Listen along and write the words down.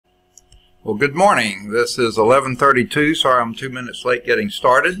Well, good morning. This is 11:32. Sorry I'm 2 minutes late getting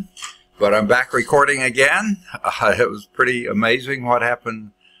started, but I'm back recording again. It was pretty amazing what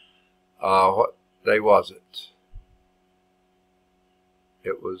happened. What day was it?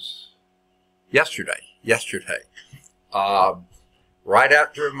 It was yesterday. Right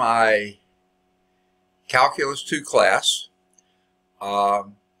after my Calculus 2 class, I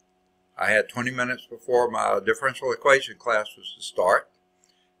had 20 minutes before my differential equation class was to start.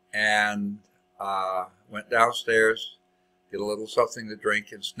 And went downstairs, get a little something to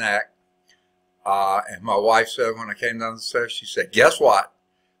drink and snack. And my wife said when I came down the stairs, she said, "Guess what?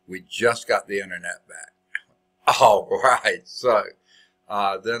 We just got the internet back." All right. So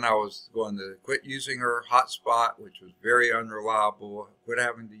then I was going to quit using her hotspot, which was very unreliable. Quit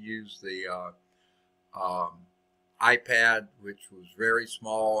having to use the iPad, which was very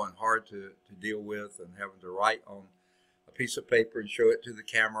small and hard to deal with, and having to write on a piece of paper and show it to the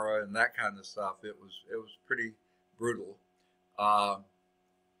camera and that kind of stuff. It was pretty brutal.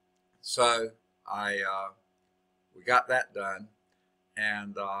 So we got that done,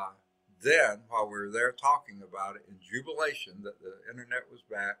 and then while we were there talking about it in jubilation that the internet was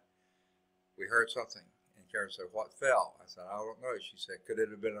back, we heard something. And Karen said, "What fell?" I said, "I don't know." She said, "Could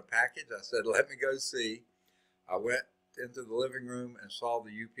it have been a package?" I said, "Let me go see." I went into the living room and saw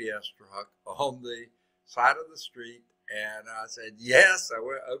the UPS truck on the side of the street. And I said, yes. I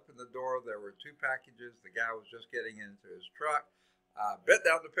went, opened the door. There were 2 packages. The guy was just getting into his truck. I bent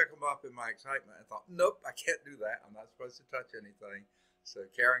down to pick them up in my excitement. I thought, nope, I can't do that. I'm not supposed to touch anything. So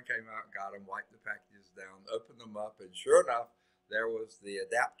Karen came out and got them, wiped the packages down, opened them up. And sure enough, there was the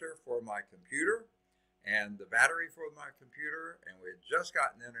adapter for my computer and the battery for my computer. And we had just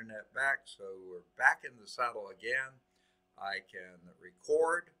gotten the internet back. So we're back in the saddle again. I can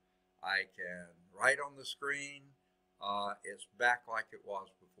record. I can write on the screen. It's back like it was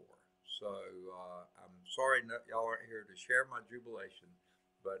before. So I'm sorry y'all aren't here to share my jubilation,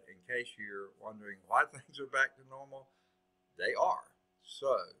 but in case you're wondering why things are back to normal, they are.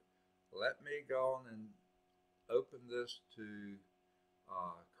 So let me go on and open this to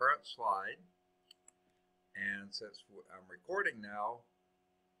current slide. And since I'm recording now,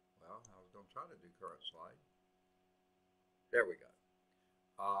 well, I was going to try to do current slide. There we go.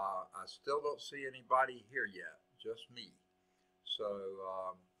 I still don't see anybody here yet. Just me. So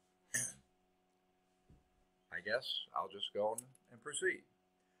I guess I'll just go on and proceed.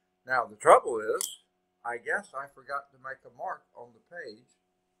 Now the trouble is, I guess I forgot to make a mark on the page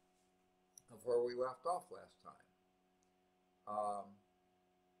of where we left off last time.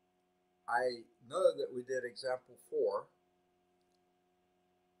 I know that we did example 4,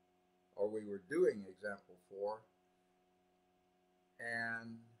 or we were doing example 4,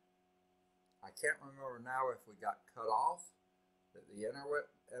 and I can't remember now if we got cut off, that the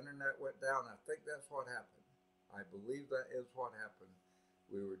internet went down. I think that's what happened. I believe that is what happened.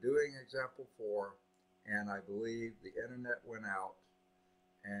 We were doing example 4, and I believe the internet went out,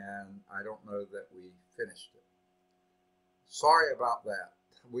 and I don't know that we finished it. Sorry about that.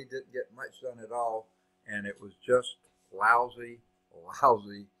 We didn't get much done at all, and it was just lousy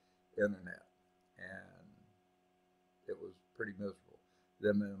internet, and it was pretty miserable.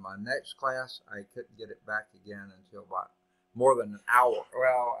 Then in my next class, I couldn't get it back again until about more than an hour.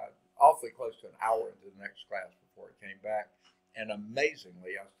 Well, awfully close to an hour into the next class before it came back. And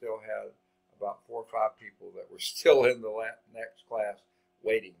amazingly, I still had about 4 or 5 people that were still in the next class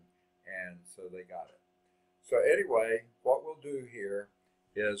waiting, and so they got it. So anyway, what we'll do here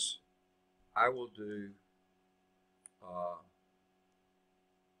is I will do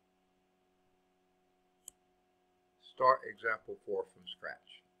start example 4 from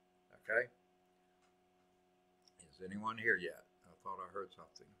scratch. Okay? Is anyone here yet? I thought I heard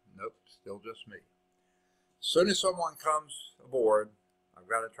something. Nope, still just me. As soon as someone comes aboard, I've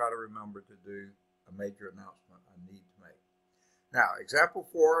got to try to remember to do a major announcement I need to make. Now, example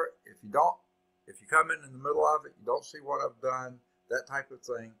 4, if you come in the middle of it, you don't see what I've done, that type of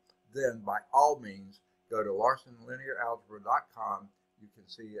thing, then by all means, go to larsonlinearalgebra.com. You can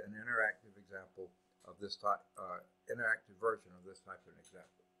see an interactive example of this type, interactive version of this type of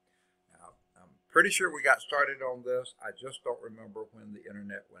example. Now, I'm pretty sure we got started on this. I just don't remember when the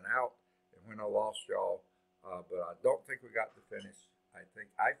internet went out and when I lost y'all, but I don't think we got to finish. I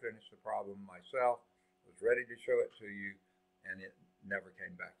think I finished the problem myself, was ready to show it to you, and it never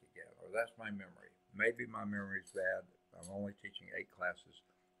came back again. Or that's my memory. Maybe my memory's bad. I'm only teaching 8 classes.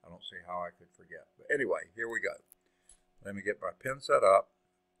 I don't see how I could forget. But anyway, here we go. Let me get my pen set up.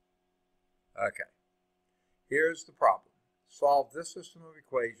 Okay. Here's the problem. Solve this system of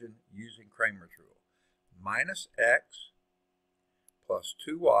equation using Cramer's rule. Minus x plus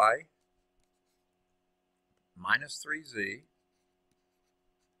 2y minus 3z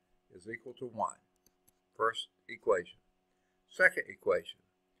is equal to 1. First equation. Second equation,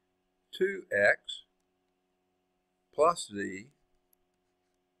 2x plus z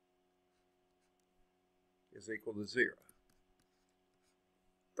is equal to 0.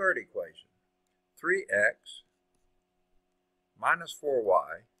 Third equation, 3x minus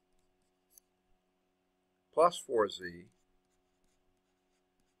 4y plus 4z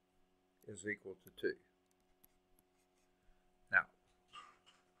is equal to 2. Now,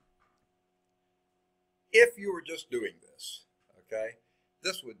 if you were just doing this, okay,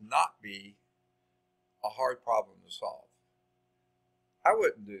 this would not be a hard problem to solve. I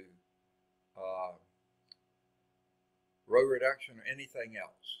wouldn't do row reduction or anything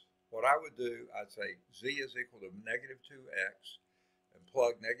else. What I would do, I'd say z is equal to negative 2x and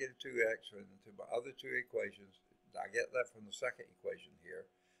plug negative 2x into my other two equations. I get that from the second equation here.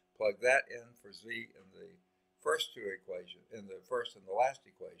 Plug that in for z in the first two equations, in the first and the last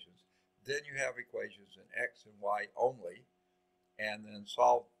equations. Then you have equations in x and y only, and then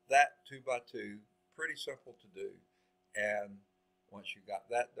solve that 2 by 2. Pretty simple to do. And once you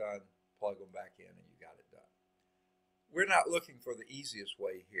got that done, plug them back in and you got it done. We're not looking for the easiest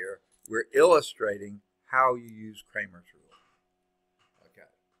way here. We're illustrating how you use Cramer's rule. Okay,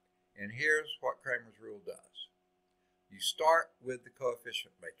 and here's what Cramer's rule does. You start with the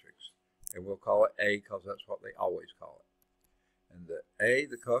coefficient matrix, and we'll call it A because that's what they always call it. And the A,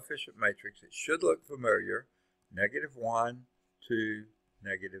 the coefficient matrix, it should look familiar. Negative 1, 2,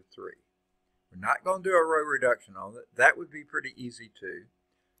 negative 3. We're not going to do a row reduction on it. That would be pretty easy too.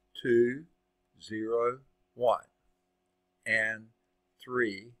 2, 0, 1. And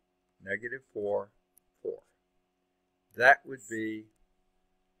 3, negative 4, 4. That would be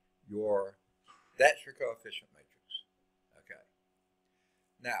that's your coefficient matrix. Okay.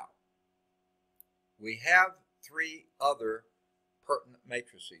 Now, we have 3 other pertinent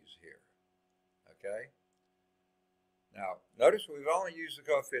matrices here. Okay. Now, notice we've only used the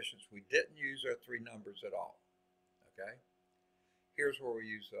coefficients. We didn't use our 3 numbers at all. Okay. Here's where we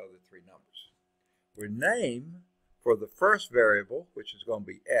use the other 3 numbers. We name for the first variable, which is going to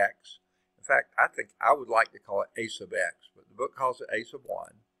be x. In fact, I think I would like to call it a sub x, but the book calls it a sub 1.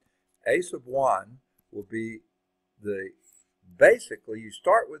 A sub 1 will be basically you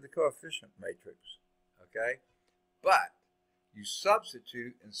start with the coefficient matrix, okay? But you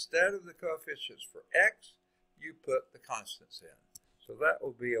substitute, instead of the coefficients for x, you put the constants in. So that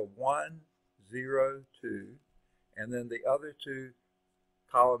will be a 1, 0, 2, and then the other 2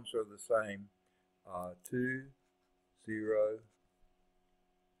 columns are the same, 2, 0,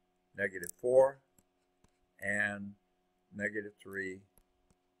 negative 4, and negative 3,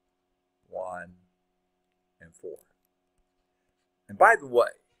 1, and 4. And by the way,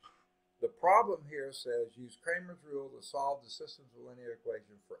 the problem here says use Cramer's rule to solve the system's linear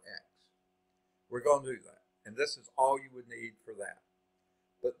equation for x. We're going to do that, and this is all you would need for that.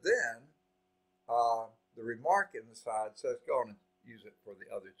 But then the remark in the side says go on and use it for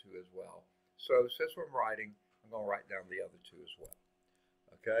the other 2 as well. So since we're writing, I'm going to write down the other 2 as well.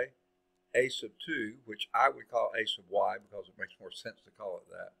 Okay? A sub 2, which I would call a sub y because it makes more sense to call it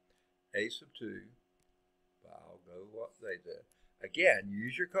that. A sub 2, I'll go what they did. Again,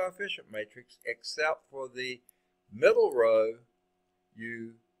 use your coefficient matrix, except for the middle row,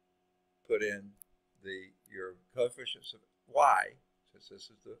 you put in your coefficients of y, since this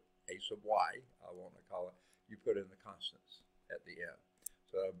is the a sub y, I want to call it, you put in the constants at the end.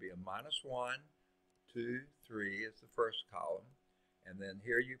 So that would be a minus 1, 2, 3 is the first column. And then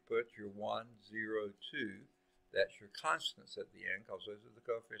here you put your 1, 0, 2. That's your constants at the end because those are the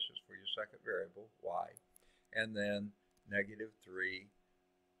coefficients for your second variable, y. And then negative 3,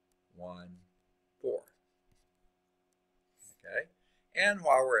 1, 4. Okay? And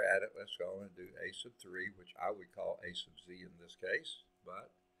while we're at it, let's go and do a sub 3, which I would call a sub z in this case.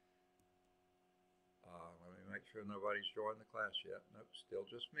 But let me make sure nobody's joined the class yet. Nope, still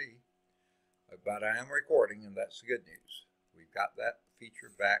just me. But I am recording, and that's the good news. We've got that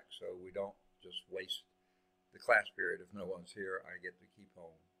feature back so we don't just waste the class period. If no one's here, I get to keep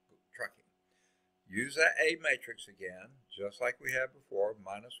on trucking. Use that A matrix again, just like we had before,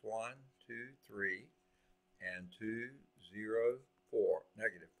 minus 1, 2, 3, and 2, 0, 4,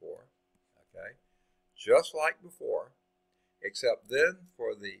 negative 4, okay? Just like before, except then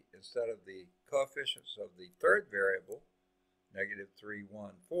for instead of the coefficients of the third variable, negative 3,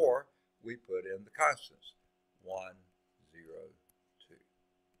 1, 4, we put in the constants, 1, 0, 2.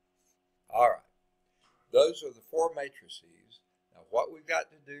 All right. Those are the 4 matrices. Now what we've got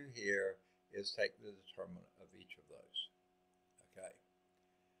to do here is take the determinant of each of those. Okay.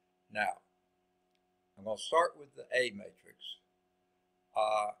 Now, I'm going to start with the A matrix.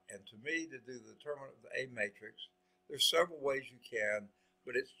 And to me, to do the determinant of the A matrix, there's several ways you can,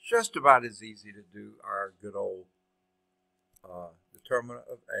 but it's just about as easy to do our good old determinant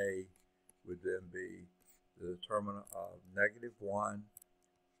of A would then be the determinant of -1,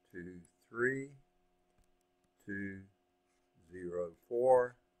 2, 3, 2, 0,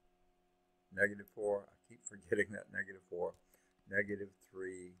 4, -4. I keep forgetting that -4,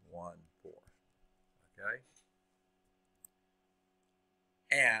 -3, 1, 4. Okay?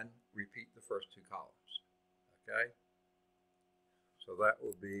 And repeat the first two columns. Okay? So that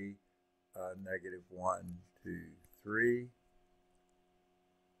will be -1, 2, 3,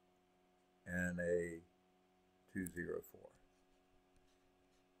 and a 2, 0, 4.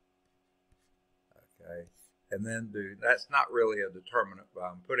 Okay? And then that's not really a determinant, but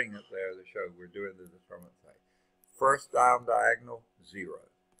I'm putting it there to show we're doing the determinant thing. First down diagonal,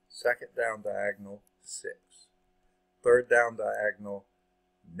 0. Second down diagonal, 6. Third down diagonal,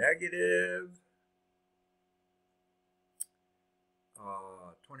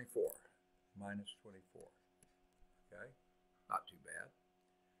 -24. -24. Okay, not too bad.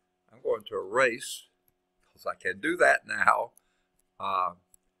 I'm going to erase, because I can do that now,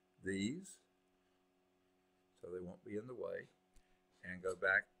 these, so they won't be in the way, and go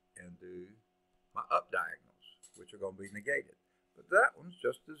back and do my up diagonals, which are going to be negated. But that one's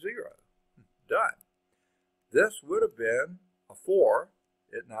just a 0. Done. This would have been a 4.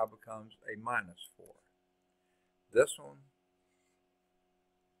 It now becomes a -4. This one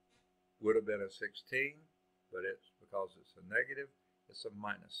would have been a 16, but it's because it's a negative, it's a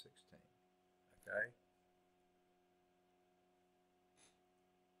 -16. Okay?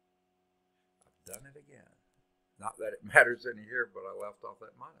 I've done it again. Not that it matters any here, but I left off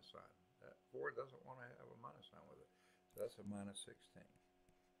that minus sign. That 4 doesn't want to have a minus sign with it. So that's a -16.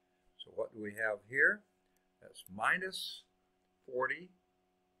 So what do we have here? That's -40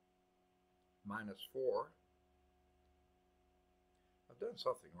 -4. I've done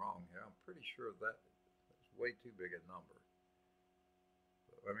something wrong here. I'm pretty sure that's way too big a number.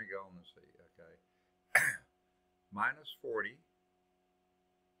 But let me go on and see. Okay. -40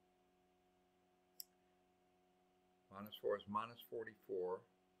 -4 is -44.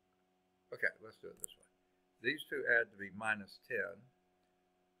 Okay, let's do it this way. These two add to be -10.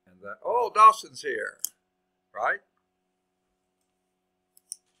 And that, oh, Dawson's here, right?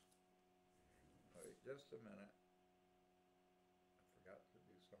 Wait just a minute. I forgot to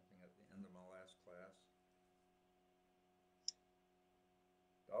do something at the end of my last class.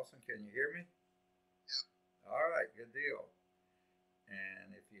 Dawson, can you hear me? Yep. All right, good deal.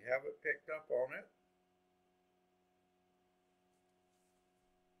 And if you haven't picked up on it,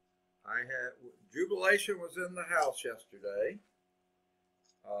 Jubilation was in the house yesterday,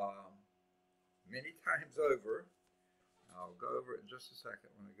 many times over. I'll go over it in just a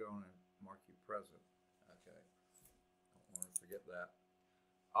second when I go on and mark you present. Okay, don't want to forget that.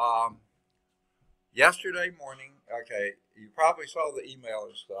 Yesterday morning, okay, you probably saw the email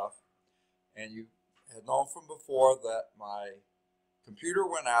and stuff, and you had known from before that my computer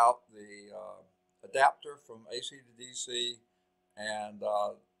went out, the adapter from AC to DC, and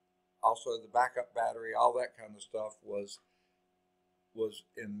also the backup battery, all that kind of stuff was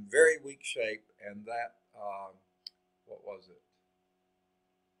in very weak shape, and that, what was it?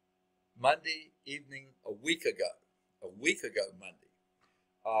 Monday evening, a week ago Monday,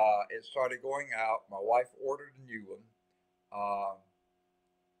 it started going out. My wife ordered a new one,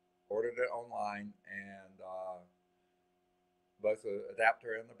 ordered it online, and both the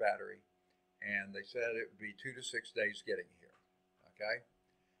adapter and the battery, and they said it would be 2 to 6 days getting here, okay?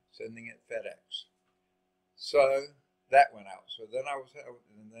 Sending it FedEx. So that went out. So then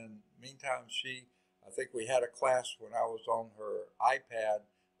and then meantime, I think we had a class when I was on her iPad,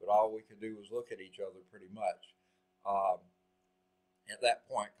 but all we could do was look at each other pretty much at that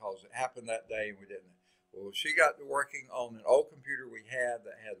point, because it happened that day and we didn't. Well, she got to working on an old computer we had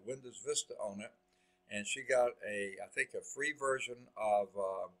that had Windows Vista on it, and she got I think a free version of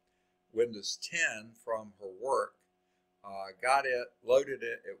Windows 10 from her work. Got it, loaded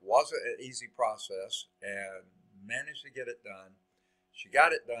it. It wasn't an easy process, and managed to get it done. She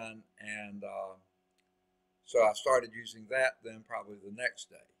got it done, and so I started using that then probably the next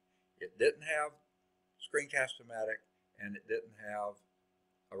day. It didn't have Screencast-O-Matic, and it didn't have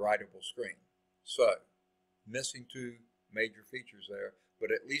a writable screen. So, missing two major features there,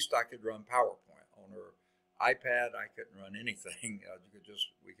 but at least I could run PowerPoint. On her iPad, I couldn't run anything.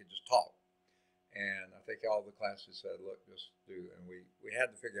 We could just talk. And I think all the classes said, look, just do, and we had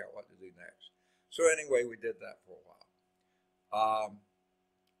to figure out what to do next. So anyway, we did that for a while.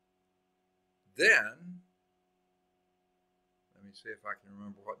 then, let me see if I can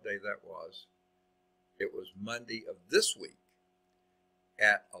remember what day that was. It was Monday of this week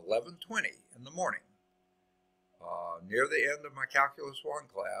at 11:20 in the morning. Near the end of my Calculus 1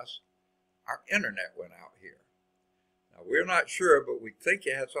 class, our internet went out here. Now, we're not sure, but we think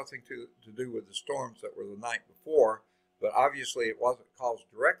it had something to do with the storms that were the night before, but obviously it wasn't caused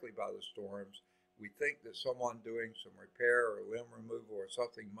directly by the storms. We think that someone doing some repair or limb removal or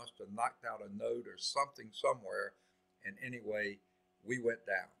something must have knocked out a node or something somewhere, and anyway, we went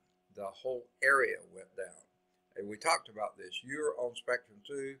down. The whole area went down. And we talked about this. You're on Spectrum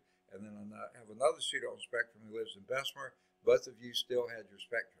 2, and then I have another student on Spectrum who lives in Bessemer. Both of you still had your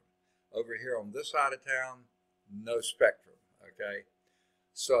Spectrum. Over here on this side of town, no Spectrum, okay?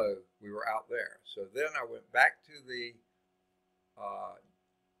 So we were out there. So then I went back to the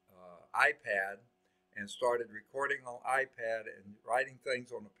iPad and started recording on iPad and writing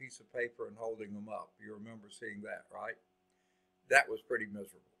things on a piece of paper and holding them up. You remember seeing that, right? That was pretty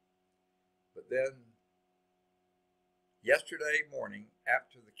miserable. But then yesterday morning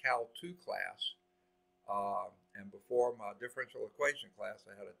after the Cal 2 class and before my differential equation class,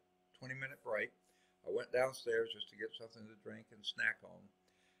 I had a 20-minute break. I went downstairs just to get something to drink and snack on.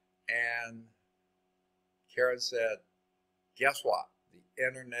 And Karen said, guess what? The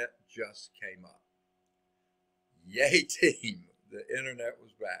internet just came up. Yay, team. The internet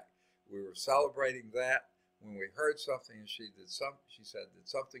was back. We were celebrating that when we heard something, and she said, did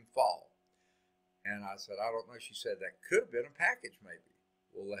something fall? And I said, I don't know. She said, that could have been a package maybe.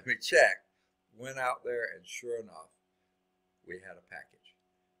 Well, let me check. Went out there, and sure enough, we had a package.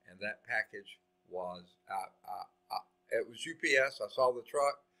 And that package was, it was UPS. I saw the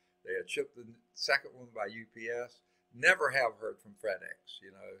truck. They had shipped the second one by UPS. Never have heard from FedEx,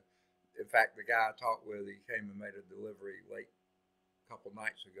 you know. In fact, the guy I talked with, he came and made a delivery late a couple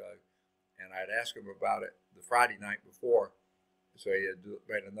nights ago, and I'd asked him about it the Friday night before, so he had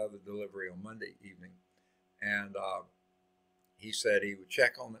made another delivery on Monday evening, and he said he would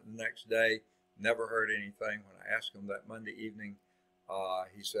check on it the next day. Never heard anything. When I asked him that Monday evening,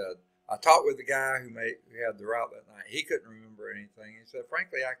 he said, I talked with the guy who had the route that night. He couldn't remember anything. He said,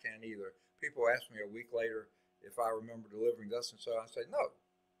 frankly, I can't either. People ask me a week later if I remember delivering this and so. I say, no,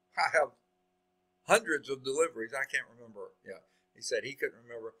 I have hundreds of deliveries. I can't remember. Yeah. He said he couldn't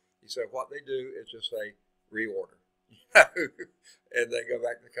remember. He said what they do is just say reorder. And they go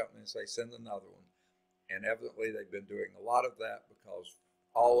back to the company and say, send another one. And evidently they've been doing a lot of that because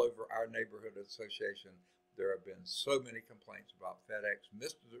all over our neighborhood association, there have been so many complaints about FedEx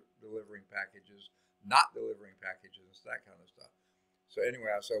delivering packages, not delivering packages, that kind of stuff. So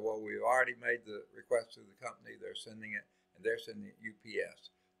anyway, I said, well, we've already made the request to the company. They're sending it, and they're sending it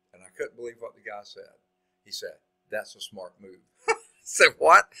UPS. And I couldn't believe what the guy said. He said, that's a smart move. I said,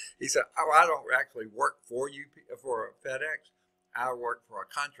 what? He said, oh, I don't actually work for FedEx. I work for a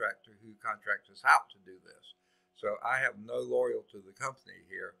contractor who contracts us out to do this. So I have no loyalty to the company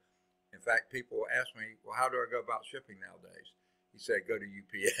here. In fact, people ask me, well, how do I go about shipping nowadays? He said, go to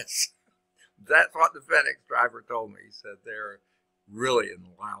UPS. That's what the FedEx driver told me. He said they're really in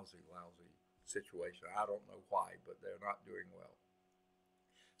a lousy situation. I don't know why, but they're not doing well.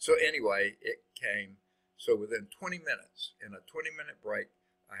 So anyway, it came. So within 20 minutes, in a 20-minute break,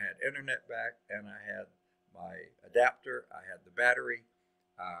 I had internet back and I had my adapter, I had the battery.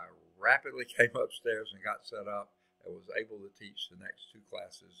 I rapidly came upstairs and got set up and was able to teach the next 2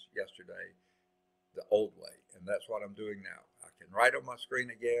 classes yesterday the old way. And that's what I'm doing now. I can write on my screen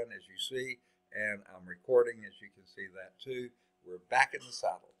again, as you see, and I'm recording, as you can see that too. We're back in the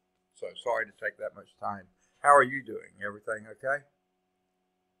saddle. So sorry to take that much time. How are you doing? Everything okay?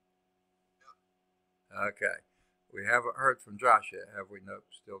 Okay. We haven't heard from Josh yet, have we? Nope,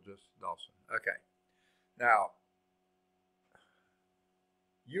 still just Dawson. Okay. Now,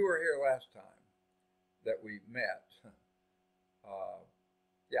 you were here last time that we met.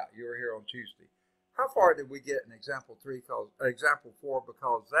 Yeah, you were here on Tuesday. How far did we get in example 4?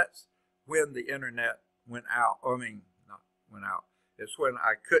 Because that's when the internet went out. I mean, not went out. It's when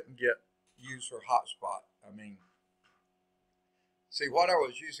I couldn't use her hotspot. I mean, see, what I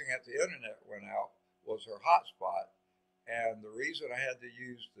was using at the internet went out was her hotspot, and the reason I had to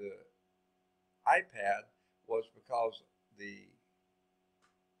use the iPad was because the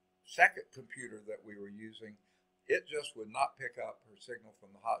second computer that we were using, it just would not pick up her signal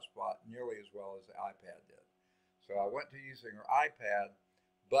from the hotspot nearly as well as the iPad did. So I went to using her iPad,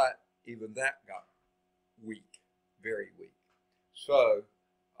 but even that got weak, very weak. So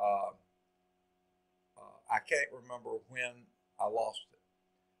I can't remember when I lost it.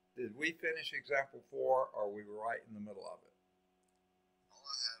 Did we finish example 4, or we were right in the middle of it? All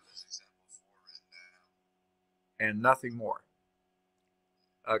I have is example 4 written and nothing more.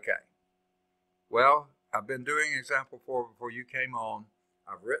 Okay. Well, I've been doing example 4 before you came on.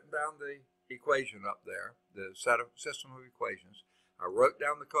 I've written down the equation up there, the system of equations. I wrote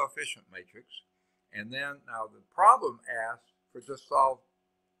down the coefficient matrix, and then now the problem asks for just solve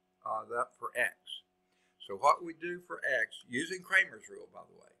that for x. So what we do for x, using Cramer's rule, by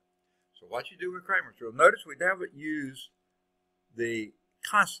the way. So what you do with Cramer's rule, notice we haven't used the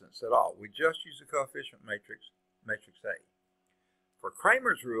constants at all. We just use the coefficient matrix, matrix A. For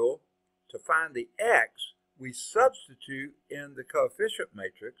Cramer's rule, to find the x, we substitute in the coefficient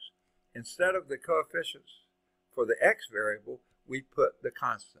matrix. Instead of the coefficients for the x variable, we put the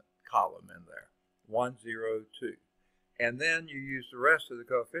constant column in there, 1, 0, 2. And then you use the rest of the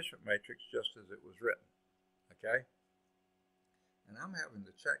coefficient matrix just as it was written. Okay? And I'm having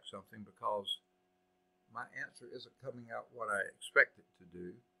to check something because my answer isn't coming out what I expect it to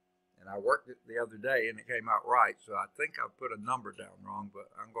do. And I worked it the other day and it came out right. So I think I put a number down wrong, but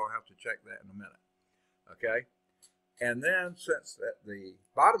I'm going to have to check that in a minute. Okay? And then since at the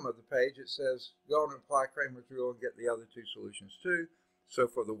bottom of the page it says go and apply Cramer's rule and get the other two solutions too. So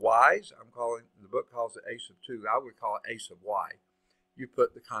for the y's, the book calls it a sub 2. I would call it a sub y. You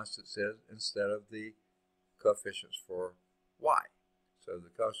put the constants in instead of the coefficients for y. So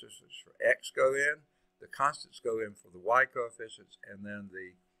the coefficients for x go in, the constants go in for the y coefficients, and then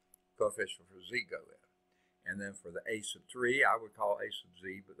the coefficient for z go in. And then for the a sub 3, I would call a sub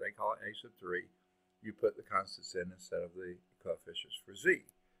z, but they call it a sub 3. You put the constants in instead of the coefficients for z.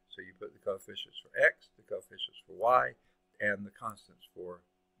 So you put the coefficients for x, the coefficients for y, and the constants for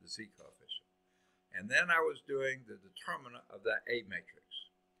the z coefficient. And then I was doing the determinant of that A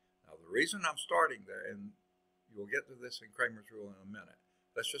matrix. Now the reason I'm starting there, and you'll get to this in Cramer's rule in a minute,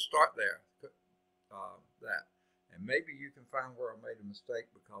 let's just start there, that. And maybe you can find where I made a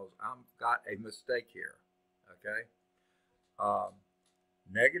mistake because I've got a mistake here, okay?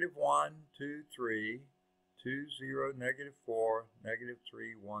 Negative 1, 2, 3, 2, 0, negative 4, negative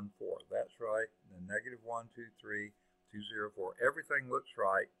 3, 1, 4. That's right. And then negative 1, 2, 3, 2, 0, 4. Everything looks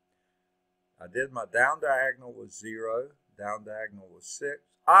right. I did my down diagonal was 0. Down diagonal was 6.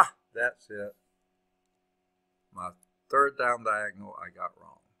 Ah, that's it. My third down diagonal I got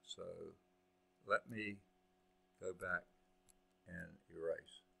wrong. So let me go back and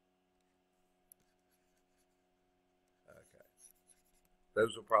erase. Okay.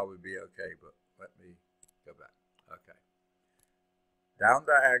 Those will probably be okay, but let me go back. Okay. Down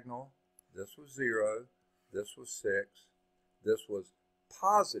diagonal, this was 0, this was 6, this was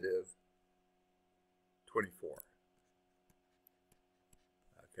positive 24.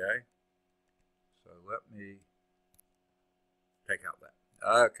 Okay. So let me take out that.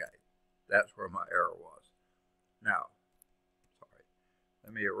 Okay. That's where my error was. Now, sorry.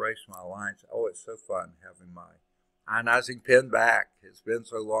 Let me erase my lines. Oh, it's so fun having my ionizing pen back. It's been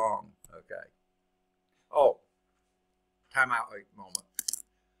so long. Okay. Oh, time out a moment.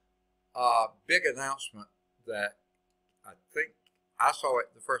 Big announcement that I think I saw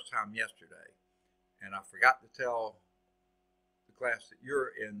it the first time yesterday, and I forgot to tell the class that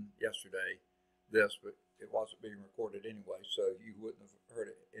you're in yesterday this, but it wasn't being recorded anyway, so you wouldn't have heard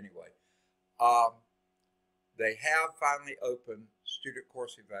it anyway. They have finally opened student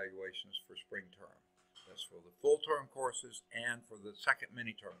course evaluations for spring term. That's for the full term courses and for the second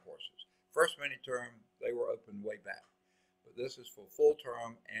mini-term courses. First mini-term, they were open way back, but this is for full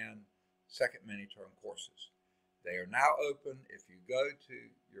term and second mini-term courses. They are now open. If you go to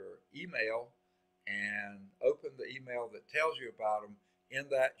your email and open the email that tells you about them, in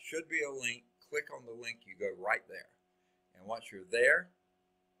that should be a link. Click on the link, you go right there. And once you're there,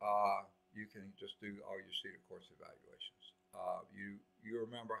 you can just do all your student course evaluations. You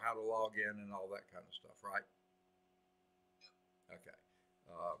remember how to log in and all that kind of stuff, right? Okay.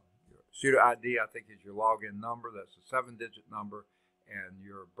 Your student ID, I think, is your login number. That's a 7-digit number. And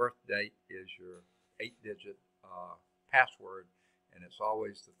your birth date is your 8-digit password. And it's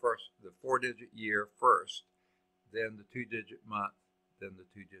always the 4-digit year first, then the 2-digit month, then the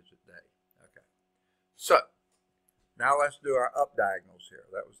 2-digit day. Okay. So, now let's do our up diagonals here.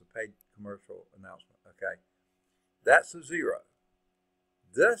 That was the paid commercial announcement. Okay. That's a 0.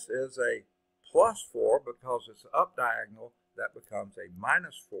 This is a plus 4 because it's an up diagonal. That becomes a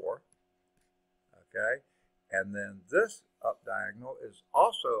minus 4. Okay. And then this up diagonal is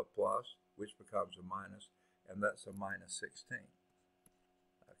also a plus, which becomes a minus, and that's a minus 16.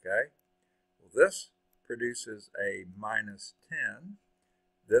 Okay. Well, this produces a minus 10.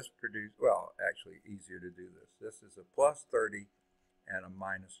 This produces, well, actually easier to do this. This is a plus 30 and a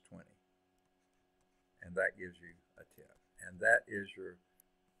minus 20. And that gives you a 10. And that is your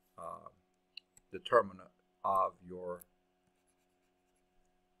determinant of your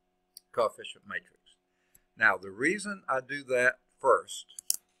coefficient matrix. Now, the reason I do that first,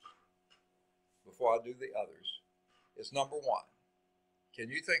 before I do the others, is number one. Can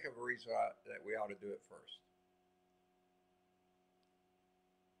you think of a reason that we ought to do it first?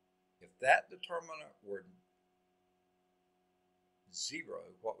 If that determinant were 0,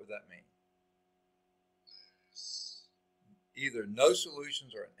 what would that mean? Either no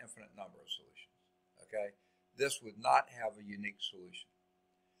solutions or an infinite number of solutions. Okay? This would not have a unique solution.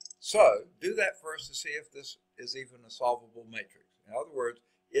 So, do that first to see if this is even a solvable matrix. In other words,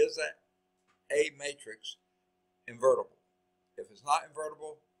 is that A matrix invertible? If it's not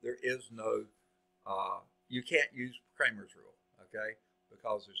invertible, there is no, you can't use Cramer's rule, okay?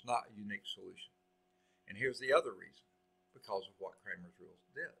 Because there's not a unique solution. And here's the other reason, because of what Cramer's rule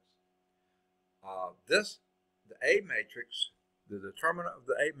does. The A matrix, the determinant of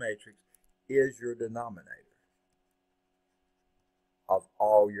the A matrix is your denominator of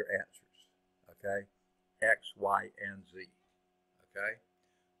all your answers, okay? X, Y, and Z, okay?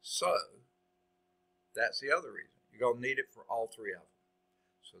 So, that's the other reason. You're going to need it for all three of them.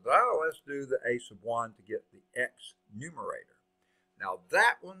 So now let's do the A sub 1 to get the X numerator. Now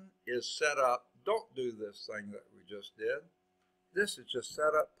that one is set up, don't do this thing that we just did. This is just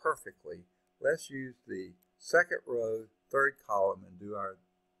set up perfectly. Let's use the second row, third column, and do our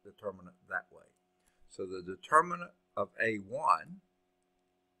determinant that way. So the determinant of A1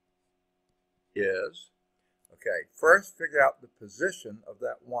 is, okay, first figure out the position of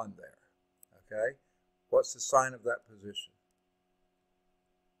that 1 there, okay? What's the sign of that position?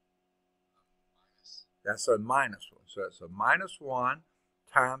 That's a minus 1. So it's a minus 1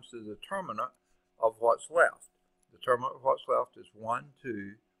 times the determinant of what's left. The determinant of what's left is 1,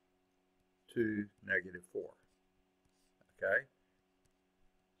 2, 2, negative 4. Okay?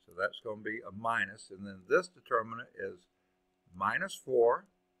 So that's going to be a minus. And then this determinant is minus 4.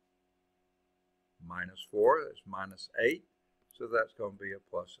 Minus 4, that's minus 8. So that's going to be a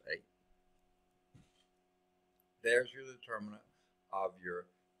plus 8. There's your determinant of your,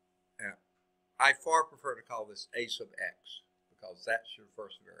 I far prefer to call this A sub X, because that's your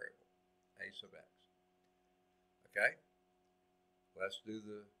first variable, A sub X. Okay? Let's do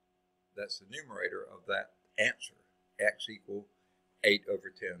that's the numerator of that answer, X equal 8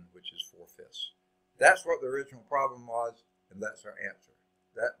 over 10, which is 4/5. That's what the original problem was, and that's our answer.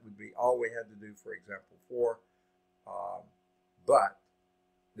 That would be all we had to do for example 4, but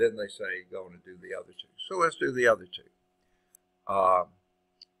then they say go on and do the other two. So let's do the other two.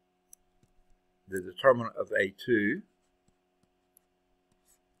 The determinant of A2.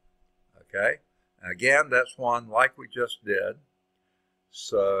 Okay. Again, that's one like we just did.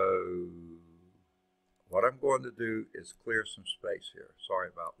 So what I'm going to do is clear some space here. Sorry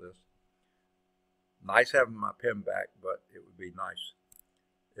about this. Nice having my pen back, but it would be nice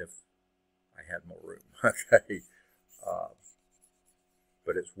if I had more room. Okay.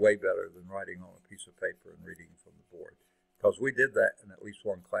 But it's way better than writing on a piece of paper and reading from the board. Because we did that in at least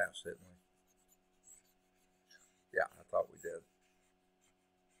one class, didn't we? Yeah, I thought we did.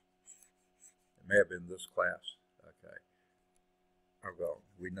 It may have been this class. Okay. Well,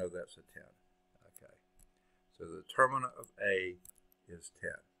 we know that's a 10. Okay. So the determinant of A is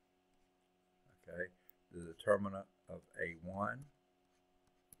 10. Okay. The determinant of A1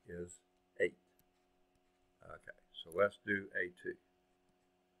 is 8. Okay. So let's do A2.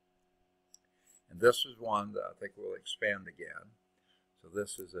 And this is one that I think we'll expand again. So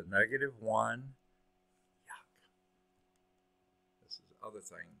this is a negative 1. Yuck. This is the other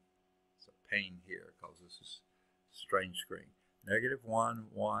thing. It's a pain here because this is a strange screen. Negative 1,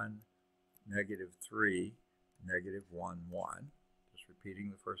 1, negative 3, negative 1, 1. Just repeating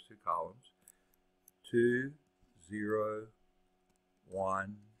the first two columns. 2, 0,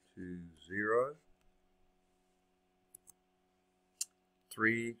 1, 2, 0.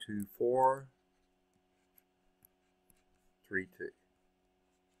 3, 2, 4. 3, 2.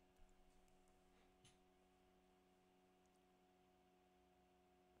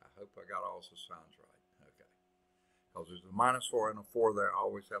 I hope I got all the sounds right. Okay. Because there's a minus 4 and a 4 there. I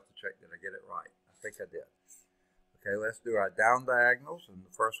always have to check that I get it right. I think I did. Okay, let's do our down diagonals. And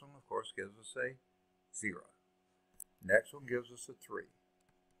the first one, of course, gives us a 0. Next one gives us a 3.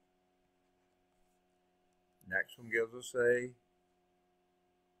 Next one gives us a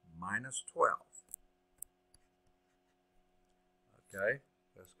minus 12. Okay,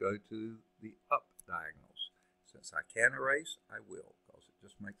 let's go to the up diagonals. Since I can erase, I will, because it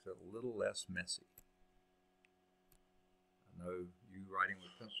just makes it a little less messy. I know you writing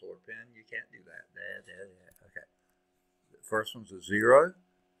with pencil or pen, you can't do that. Okay. The first one's a 0.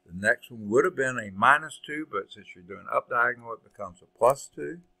 The The next one would have been a -2, but since you're doing up diagonal, it becomes a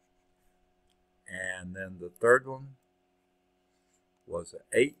 +2. And then the third one was an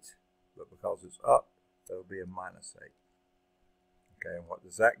 8, but because it's up, that'll be a -8. Okay, and what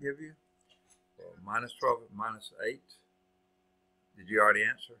does that give you? Well, -12 and -8. Did you already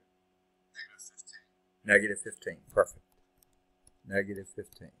answer? -15. Perfect.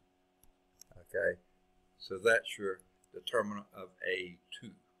 -15. Okay, so that's your determinant of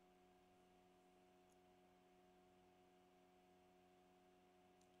A2.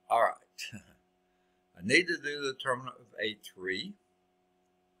 All right. I need to do the determinant of A3.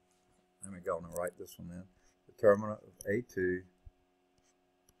 Let me go and write this one in. The determinant of A2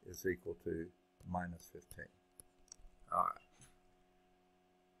 is equal to -15. All right.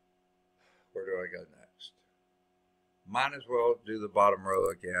 Where do I go next? Might as well do the bottom row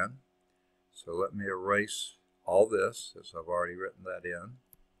again. So let me erase all this, since I've already written that in.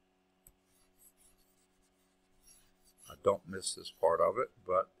 I don't miss this part of it,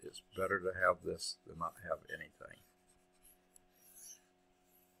 but it's better to have this than not have anything.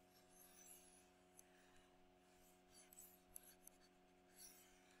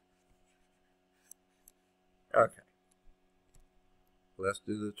 Okay. Let's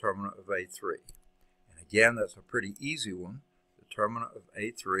do the determinant of A3. And again, that's a pretty easy one. The determinant of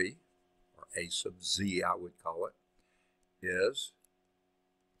A3, or A sub z I would call it, is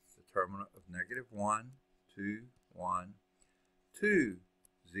the determinant of -1, 2, 1, 2,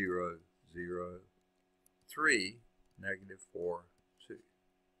 0, 0, 3, -4, 2.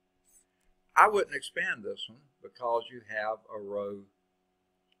 I wouldn't expand this one because you have a row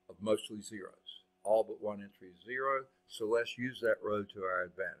of mostly zeros. All but one entry is 0, so let's use that row to our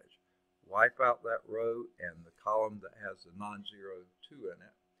advantage. Wipe out that row and the column that has the non-zero 2 in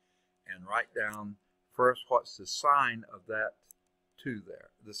it, and write down first what's the sign of that 2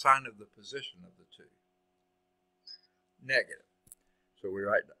 there, the sign of the position of the 2. Negative. So we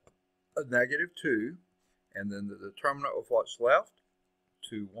write a -2, and then the determinant of what's left,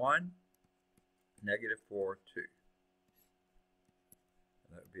 2, 1, -4, 2.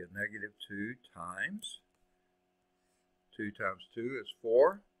 And that would be a -2 times 2 times 2 is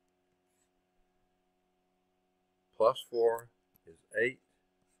 4, plus 4 is 8.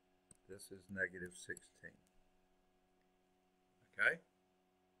 This is -16. Okay?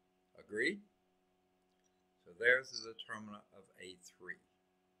 Agreed? So there's the determinant of A3.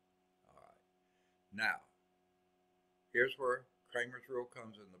 All right. Now, here's where Cramer's rule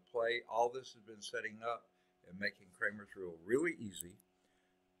comes into play. All this has been setting up and making Cramer's rule really easy.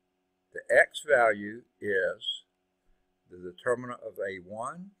 The x value is the determinant of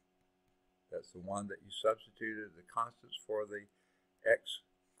A1. That's the one that you substituted the constants for the x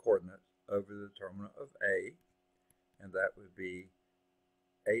coordinate over the determinant of A, and that would be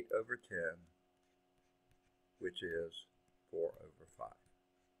 8/10, which is 4/5.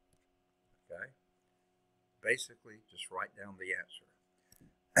 Okay? Basically, just write down the answer.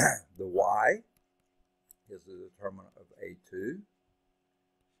 The y is the determinant of A2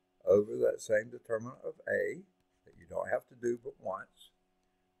 over that same determinant of A that you don't have to do but once.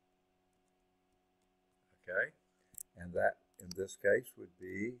 Okay? And that, in this case, would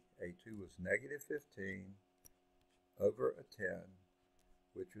be A2 was -15 over a 10,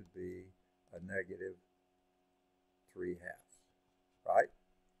 which would be a -3/2. Right?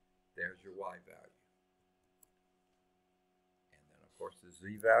 There's your y value. And then, of course, the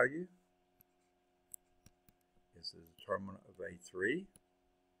z value is the determinant of A3.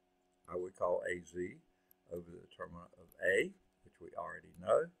 I would call AZ over the determinant of A, which we already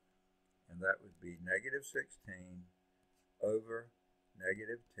know. And that would be -16 over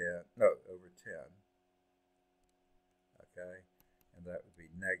 -10, no, over 10. Okay, and that would be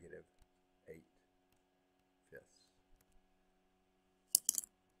 -8/5.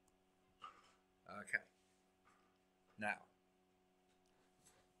 Okay, now,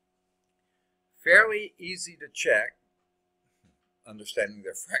 fairly easy to check, understanding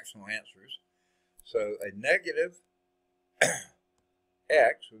their fractional answers. So a negative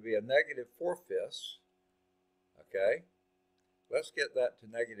x would be a -4/5. Okay, let's get that to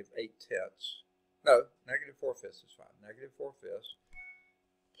 -8/10. No, -4/5 is fine. -4/5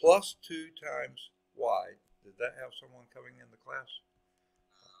 plus 2 times y. Did that have someone coming in the class?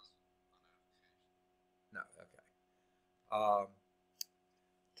 No, okay.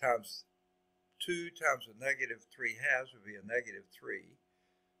 Times 2 times a -3/2 would be a -3.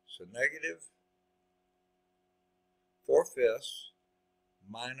 So -4/5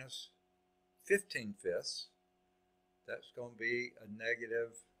 minus 15/5, that's going to be a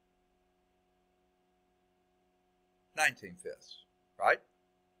 -19/5, right?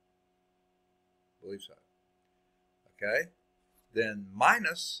 believe so. Okay? Then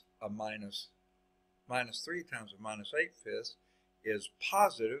minus 3 times a minus 8/5 is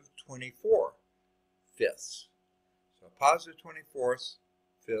positive 24/5. So positive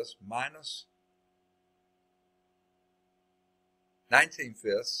 24/5 minus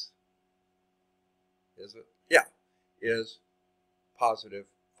 19/5, is it? Yeah, is positive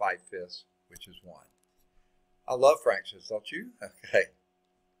 5/5, which is 1. I love fractions, don't you? Okay.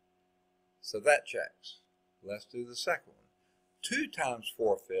 So that checks. Let's do the second one. 2 times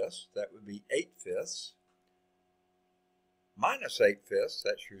 4/5, that would be 8/5. Minus 8/5,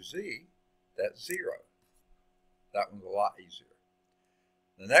 that's your z, that's 0. That one's a lot easier.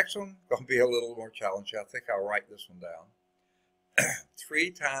 The next one going to be a little more challenging. I think I'll write this one down.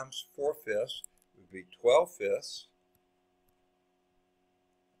 3 times 4/5 would be 12/5.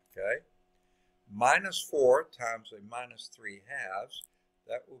 Okay. Minus 4 times a minus 3/2,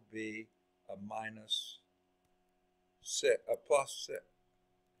 that will be a minus 6, a plus 6.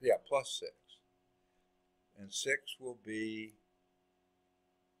 Yeah, plus 6. And 6 will be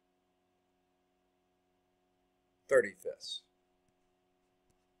 30/5.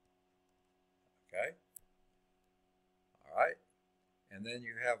 Okay? All right. And then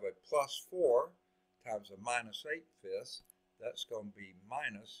you have a plus 4 times a minus 8/5. That's going to be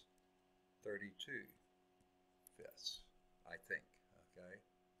minus 32/5, I think. Okay?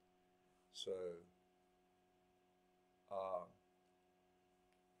 So,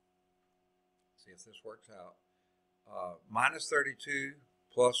 see if this works out. Minus 32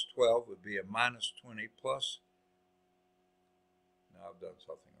 plus 12 would be a minus 20 plus. No, I've done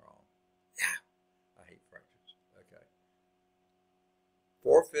something wrong. Yeah, I hate fractions. Okay.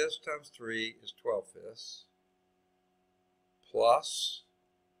 4/5 times 3 is 12/5 plus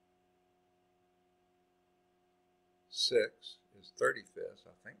 6 is 30/5.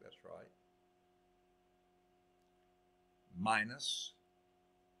 I think that's right. Minus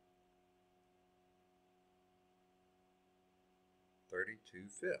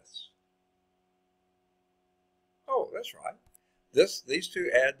 32/5. Oh, that's right. These two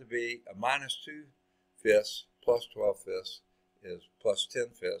add to be a minus 2/5 plus 12/5 is plus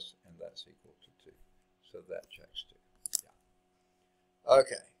 10/5, and that's equal to 2. So that checks too. Yeah.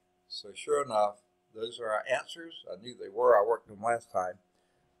 Okay. So sure enough, those are our answers. I knew they were. I worked them last time.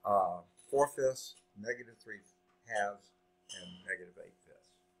 4/5, negative 3/2, and negative 8/5.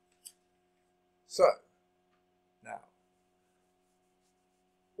 So now,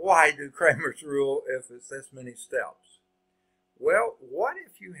 why do Cramer's rule if it's this many steps? Well, what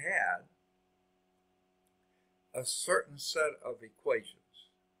if you had a certain set of equations,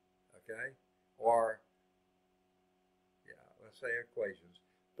 okay? Or, yeah, let's say equations,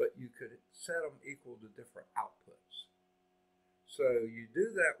 but you could set them equal to different outputs. So you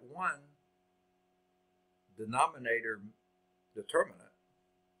do that one denominator determinant,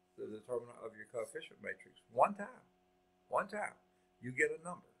 the determinant of your coefficient matrix, one time. You get a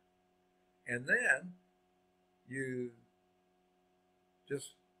number. And then you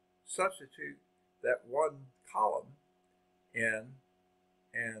just substitute that one column in,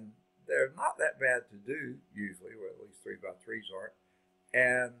 and they're not that bad to do usually, or at least 3x3s aren't.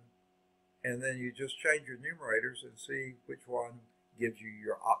 And then you just change your numerators and see which one gives you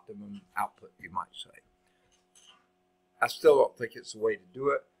your optimum output, you might say. I still don't think it's the way to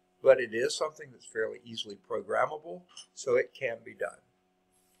do it, but it is something that's fairly easily programmable, so it can be done.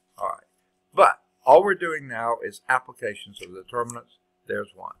 All right. But all we're doing now is applications of the determinants.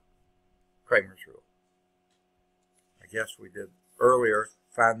 There's one. Cramer's rule. I guess we did earlier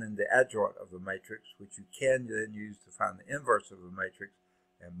finding the adjoint of a matrix, which you can then use to find the inverse of a matrix.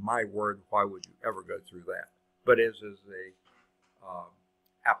 And my word, why would you ever go through that? But it is a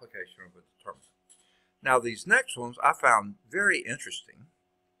application of a determinant. Now these next ones I found very interesting.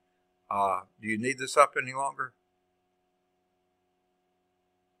 Do you need this up any longer?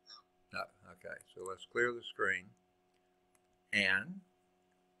 No. Okay, so let's clear the screen. And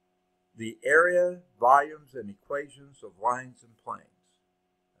the area, volumes, and equations of lines and planes.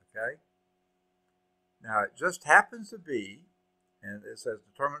 Okay? Now it just happens to be, and it says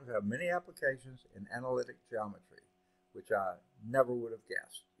determinants have many applications in analytic geometry, which I never would have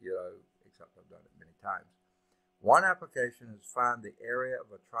guessed, except I've done it many times. One application is find the area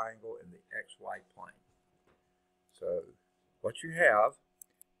of a triangle in the XY plane. So what you have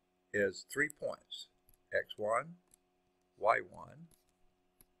is 3 points, x1, y1,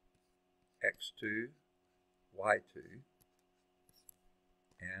 x2, y2,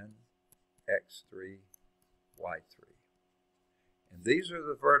 and x3, y3. And these are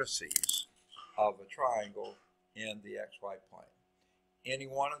the vertices of a triangle in the XY plane. Any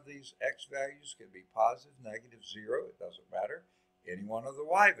one of these x values could be positive, negative, 0. It doesn't matter. Any one of the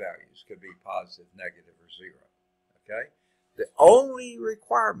y values could be positive, negative, or 0. Okay? The only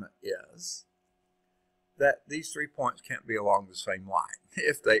requirement is that these 3 points can't be along the same line.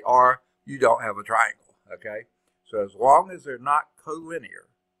 If they are, you don't have a triangle. Okay? So as long as they're not collinear,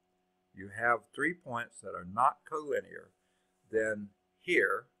 you have 3 points that are not collinear, then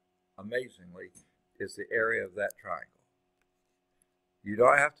here, amazingly, is the area of that triangle. You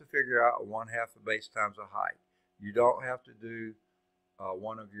don't have to figure out 1/2 a base times a height. You don't have to do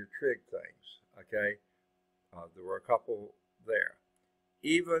one of your trig things, okay? There were a couple there.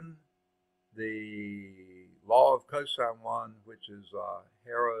 Even the law of cosine 1, which is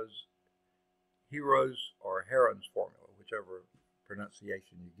Hero's or Heron's formula, whichever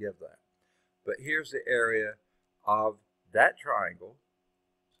pronunciation you give that. But here's the area of that triangle.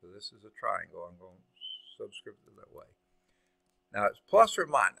 So this is a triangle. I'm going to subscript it that way. Now it's plus or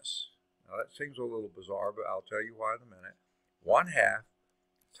minus. Now that seems a little bizarre, but I'll tell you why in a minute. 1/2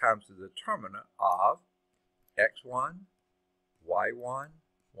 times the determinant of x1, y1,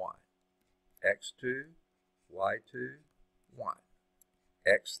 1, x2, y2, 1,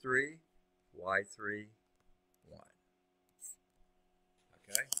 x3, y3, 1.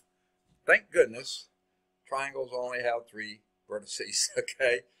 Okay? Thank goodness triangles only have 3 vertices,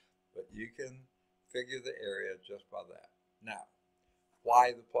 okay? But you can figure the area just by that. Now,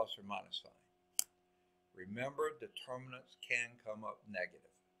 why the plus or minus sign? Remember, determinants can come up negative.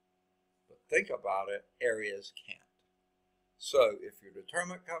 But think about it, areas can't. So if your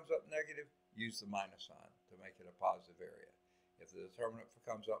determinant comes up negative, use the minus sign to make it a positive area. If the determinant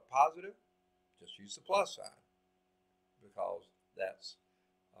comes up positive, just use the plus sign, because that's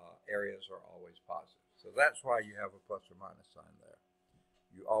areas are always positive. So that's why you have a plus or minus sign there.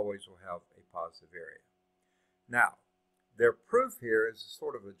 You always will have a positive area. Now, their proof here is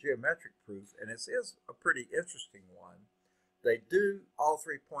sort of a geometric proof, and it is a pretty interesting one. They do all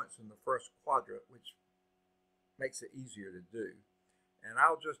 3 points in the first quadrant, which makes it easier to do. And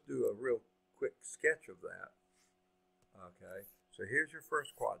I'll just do a real quick sketch of that. Okay, so here's your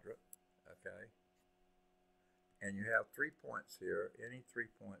first quadrant, okay? And you have 3 points here, any 3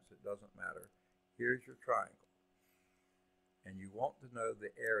 points, it doesn't matter. Here's your triangle. And you want to know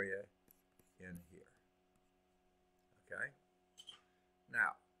the area in here. Okay?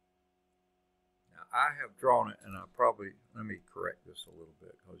 Now I have drawn it, and let me correct this a little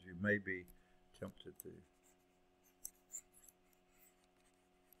bit, because you may be tempted to.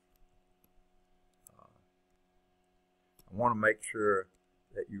 I want to make sure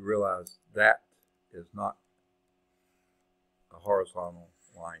that you realize that is not a horizontal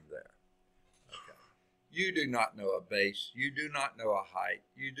line there. Okay. You do not know a base. You do not know a height.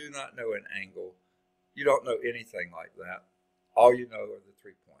 You do not know an angle. You don't know anything like that. All you know are the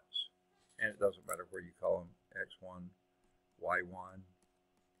 3 points. And it doesn't matter where you call them, x1, y1,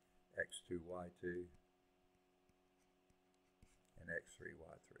 x2, y2, and x3,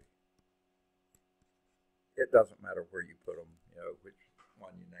 y3. It doesn't matter where you put them, which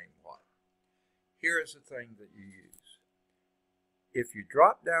one you name what. Here is the thing that you use. If you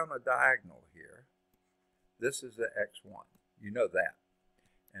drop down a diagonal here, this is the x1. You know that.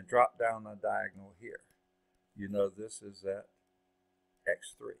 And drop down a diagonal here. You know this is that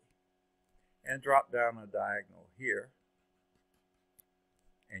x3. And drop down a diagonal here,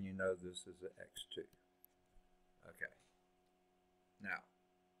 and you know this is the x2. Okay. Now,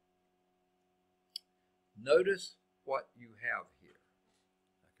 notice what you have here.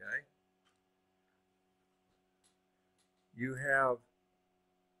 Okay? You have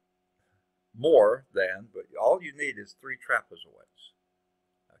more than, but all you need is 3 trapezoids.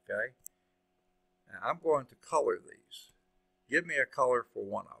 Okay? Now I'm going to color these. Give me a color for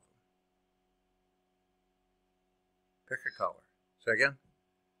one of them. Pick a color. Say again?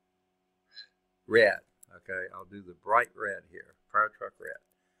 Red. Okay, I'll do the bright red here. Fire truck red.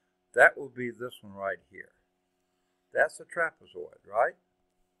 That will be this one right here. That's a trapezoid, right?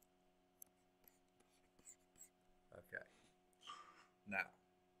 Okay. Now,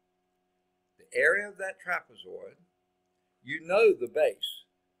 the area of that trapezoid, you know the base.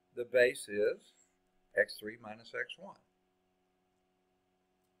 The base is x3 minus x1.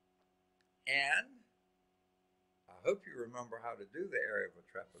 And I hope you remember how to do the area of a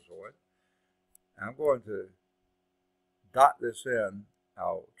trapezoid. I'm going to dot this in.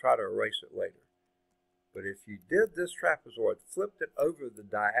 I'll try to erase it later. But if you did this trapezoid, flipped it over the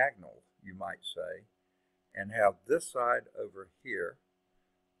diagonal, you might say, and have this side over here,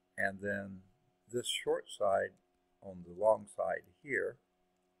 and then this short side on the long side here,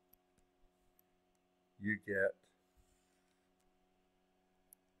 you get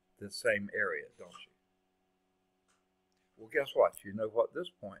the same area, don't you? Well, guess what? You know what this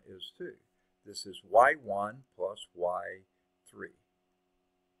point is too. This is y1 plus y3.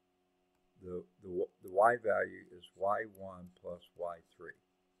 The y value is y1 plus y3,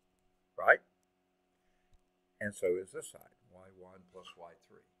 right? And so is this side, y1 plus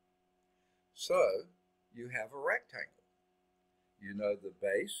y3. So you have a rectangle. You know the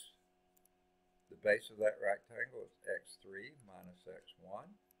base of that rectangle is x3 minus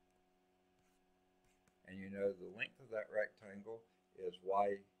x1. And you know the length of that rectangle is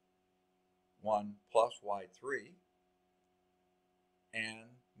y1 plus y3.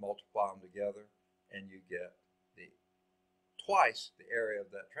 And multiply them together, and you get twice the area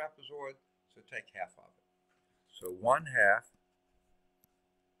of that trapezoid, so take half of it. So 1/2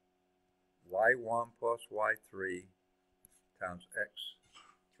 y1 plus y3 times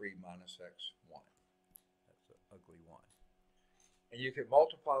x3 minus x1. That's an ugly one. And you can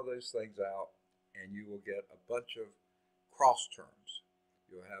multiply those things out, and you will get a bunch of cross terms.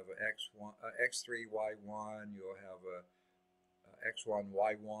 You'll have a x3 y1, you'll have a x1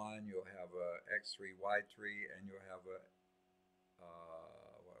 y1, you'll have a x3 y3, and you'll have a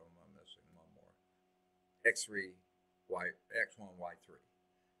what am I missing? One more. x1 y3.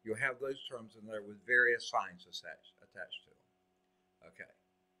 You'll have those terms in there with various signs attached to them. Okay,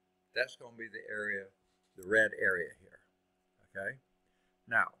 that's going to be the area, the red area here. Okay,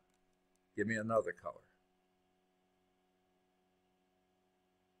 now give me another color.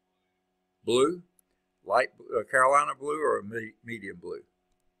 Blue. Light Carolina blue or medium blue?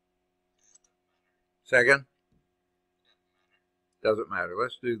 Second? Doesn't matter.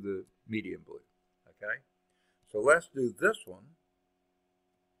 Let's do the medium blue. Okay? So let's do this one.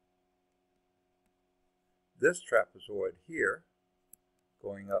 This trapezoid here,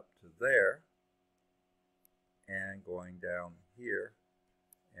 going up to there, and going down here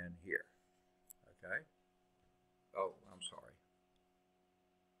and here. Okay? Oh, I'm sorry.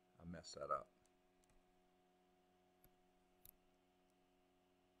 I messed that up.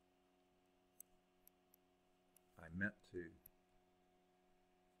 I meant to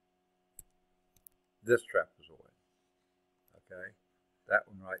this trapezoid, okay, that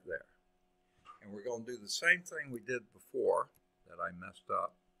one right there. And we're going to do the same thing we did before that I messed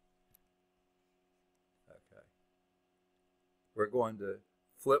up. Okay, we're going to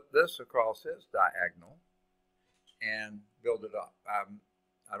flip this across its diagonal and build it up. I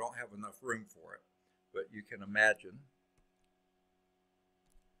don't have enough room for it, but you can imagine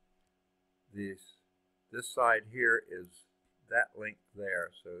this side here is that length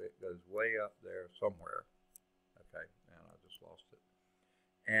there, so it goes way up there somewhere. Okay, and I just lost it.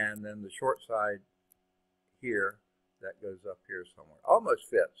 And then the short side here, that goes up here somewhere. Almost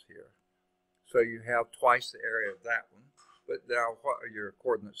fits here. So you have twice the area of that one. But now what are your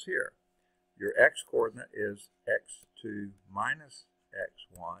coordinates here? Your x coordinate is x2 minus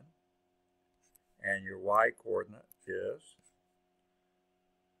x1. And your y coordinate is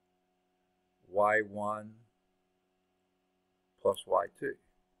y1 plus y2.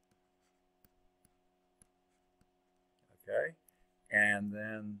 Okay? And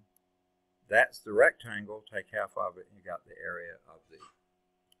then that's the rectangle. Take half of it and you got the area of the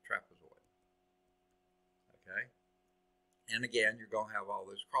trapezoid. Okay? And again, you're going to have all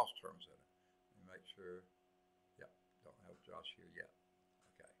those cross terms in it. Make sure, yep, don't have Josh here yet.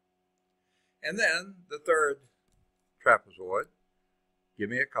 Okay. And then the third trapezoid, give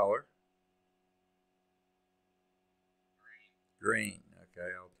me a color. Green.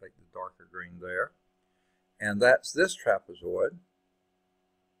 Okay, I'll take the darker green there. And that's this trapezoid.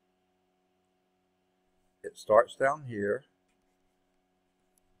 It starts down here,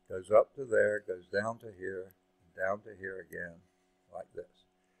 goes up to there, goes down to here, down to here again, like this.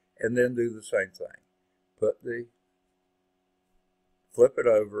 And then do the same thing. Flip it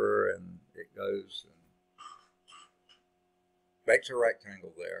over, and it goes and makes a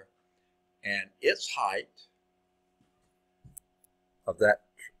rectangle there. And its height of that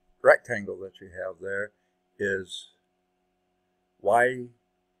rectangle that you have there is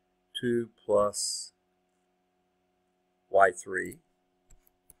y2 plus y3,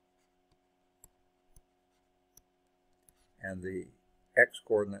 and the x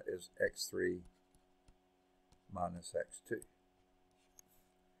coordinate is x3 minus x2.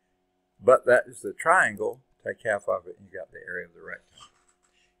 But that is the triangle. Take half of it and you got the area of the rectangle.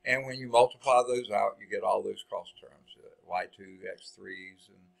 And when you multiply those out, you get all those cross terms. Y2 x3s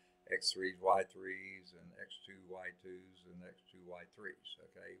and x3s y3s and x2 y2s and x2 y3s,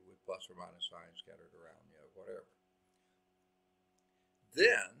 okay, with plus or minus signs scattered around, whatever.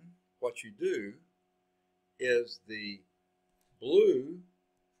 Then what you do is the blue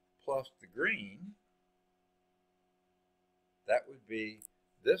plus the green, that would be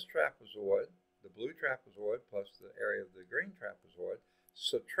this trapezoid, the blue trapezoid plus the area of the green trapezoid,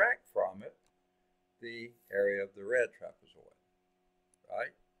 subtract from it the area of the red trapezoid,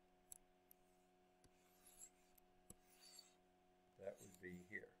 right? That would be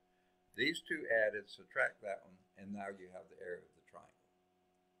here. These two added, subtract that one, and now you have the area of the triangle.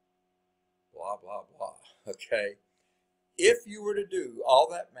 Blah, blah, blah. Okay? If you were to do all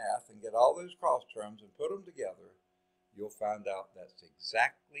that math and get all those cross terms and put them together, you'll find out that's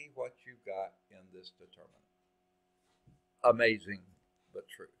exactly what you got in this determinant. Amazing, but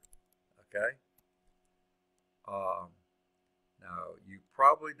true. Okay? Now, you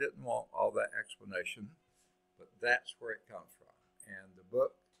probably didn't want all that explanation, but that's where it comes from. And the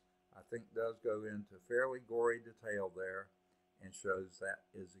book, I think, does go into fairly gory detail there and shows that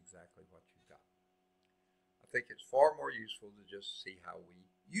is exactly what you got. I think it's far more useful to just see how we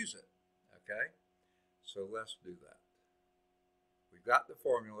use it. Okay? So let's do that. We've got the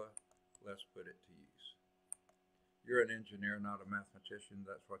formula. Let's put it to use. You're an engineer, not a mathematician.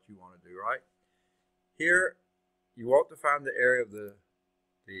 That's what you want to do, right? Here, you want to find the area of the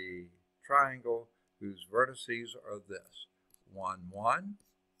triangle whose vertices are this. 1, 1,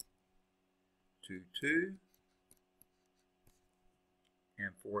 2, 2,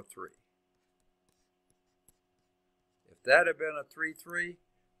 and 4, 3. If that had been a 3, 3,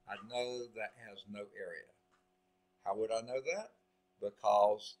 I'd know that has no area. How would I know that?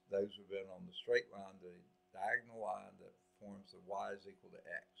 Because those have been on the straight line, the diagonal line that forms the y is equal to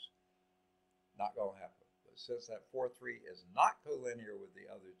x. Not going to happen. But since that 4, 3 is not collinear with the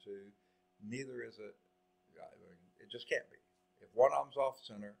other two, neither is it. It just can't be. If one of them's off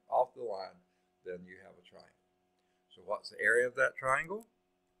center, off the line, then you have a triangle. So what's the area of that triangle?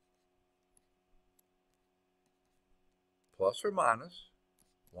 Plus or minus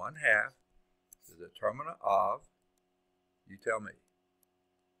 1/2 the determinant of, you tell me.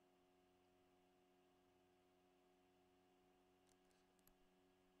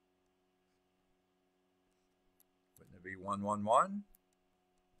 Wouldn't it be 1, 1, 1,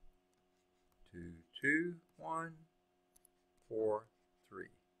 2, 2, 1, 4, 3,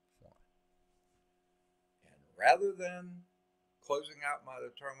 1. And rather than closing out my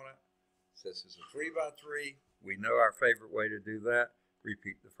determinant, since it's a 3 by 3, we know our favorite way to do that.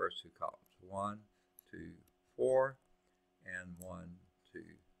 Repeat the first two columns. 1, 2, 4, and 1,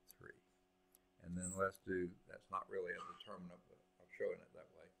 2, 3. And then let's do, that's not really a determinant, but I'm showing it that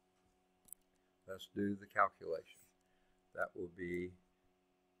way. Let's do the calculation. That will be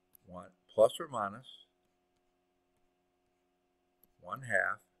 1 plus or minus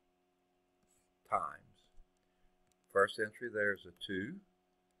 1/2 times. First entry there is a 2.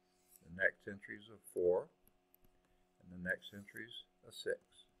 The next entry is a 4. And the next entry is a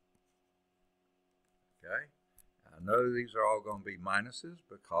 6. Okay? I know these are all going to be minuses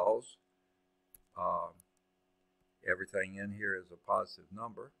because everything in here is a positive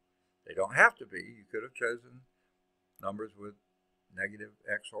number. They don't have to be. You could have chosen numbers with negative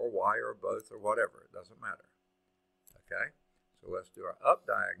x or y or both or whatever. It doesn't matter. Okay? So let's do our up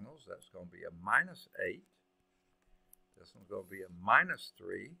diagonals. That's going to be a -8. This one's going to be a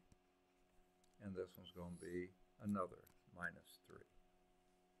 -3. And this one's going to be another -3.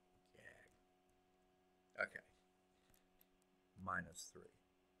 Yeah. Okay. -3.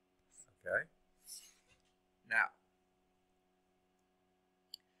 Okay? Now,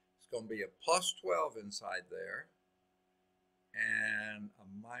 it's going to be a +12 inside there and a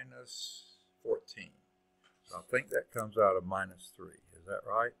 -14. So I think that comes out of -3. Is that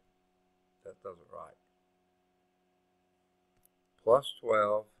right? That does it right.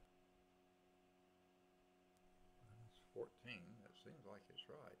 +12 -14. That seems like it's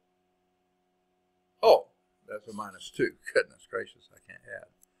right. Oh, that's a -2. Goodness gracious, I can't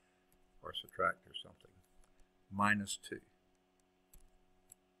add or subtract or something. -2.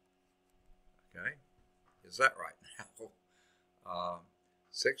 Okay, is that right now?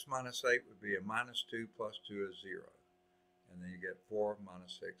 6 minus 8 would be a -2 plus 2 is 0. And then you get 4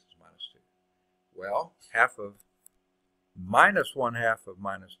 minus 6 is -2. Well, half of -1/2 of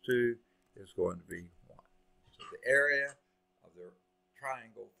 -2 is going to be 1. So the area of the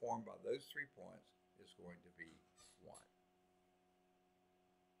triangle formed by those 3 points is going to be 1.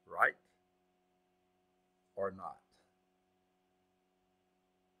 Right? Or not?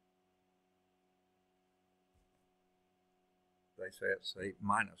 They say it's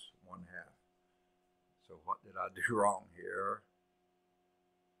 -1/2. So what did I do wrong here?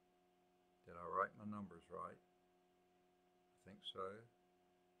 Did I write my numbers right? I think so.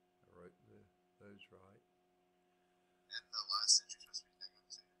 I wrote those right. And the last entry is supposed to be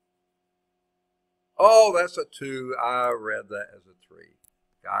 -0. Oh, that's a 2. I read that as a 3.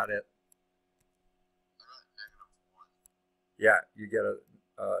 Got it. Yeah, you get a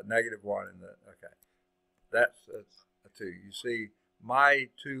 -1 in the, okay. That's a 2. You see,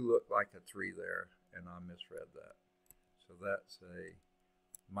 my 2 looked like a 3 there, and I misread that. So that's a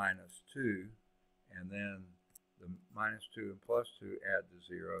 -2, and then the -2 and +2 add to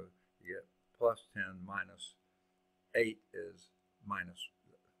 0. You get +10 minus 8 is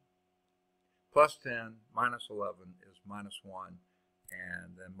 +10 minus 11 is -1,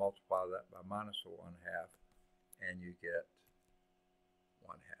 and then multiply that by -1/2, and you get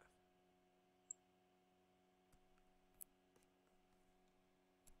 1/2.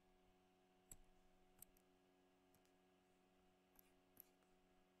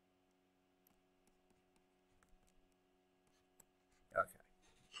 Okay.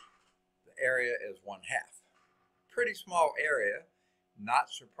 The area is 1/2. Pretty small area, not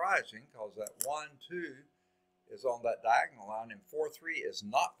surprising because that 1, 2 is on that diagonal line, and 4, 3 is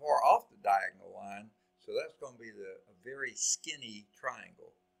not far off the diagonal line, so that's going to be a very skinny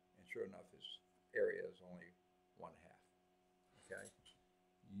triangle, and sure enough, its area is only 1/2. Okay,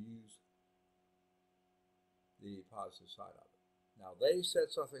 use the positive side of it. Now they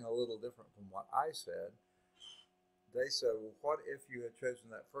said something a little different from what I said. They said, well, what if you had chosen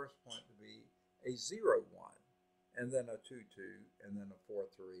that first point to be a 0, 1, and then a 2, 2, and then a 4,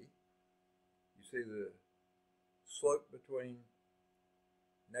 3? You see the slope between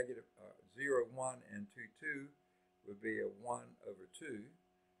 -0, 1 and 2, 2 would be a 1/2,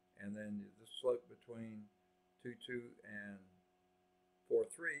 and then the slope between 2, 2 and 4,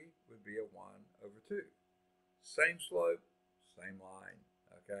 3 would be a 1/2. Same slope, same line,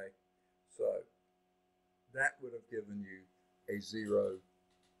 okay? So that would have given you a 0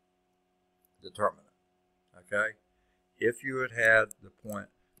 determinant, okay? If you had had the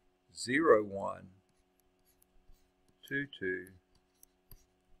point 0, 1, 2, 2,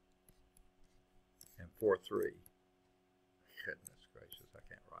 and 4, 3. Goodness gracious, I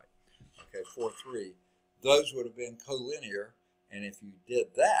can't write. Okay, 4, 3. Those would have been collinear, and if you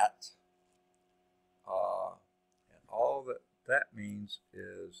did that, and all that means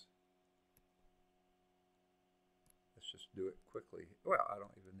is, let's just do it quickly. Well, I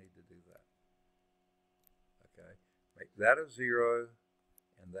don't even need to do that. Okay, make that a 0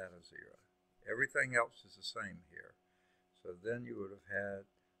 and that a 0. Everything else is the same here. So then you would have had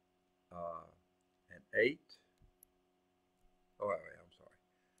an 8. Oh, wait, I'm sorry.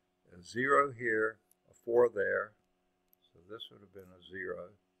 A 0 here, a 4 there. So this would have been a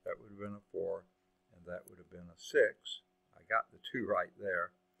 0. That would have been a 4. And that would have been a 6. I got the 2 right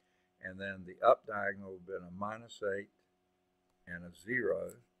there. And then the up diagonal would have been a -8 and a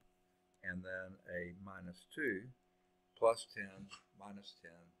 0. And then a -2, +10,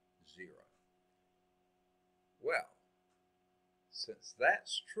 -10, 0. Well, since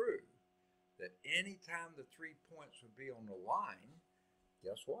that's true, that any time the 3 points would be on the line,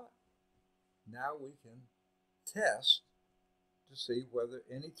 guess what? Now we can test to see whether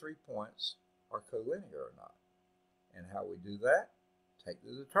any 3 points are collinear or not. And how we do that? Take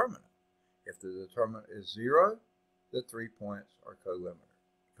the determinant. If the determinant is 0, the 3 points are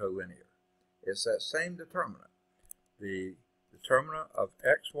collinear. It's that same determinant. The determinant of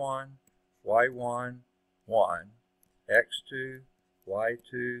x1, y1, 1, x2,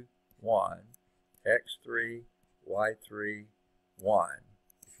 y2, 1, x3, y3, 1.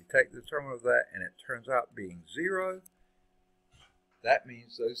 If you take the determinant of that and it turns out being 0, that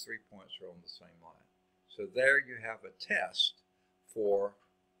means those 3 points are on the same line. So there you have a test for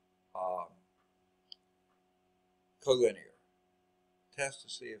collinear. Test to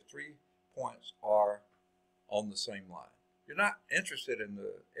see if 3 points are on the same line. You're not interested in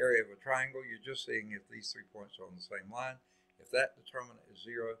the area of a triangle, you're just seeing if these 3 points are on the same line. If that determinant is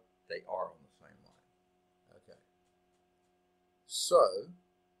 0, they are on the same line. Okay. So,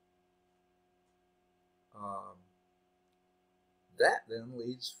 that then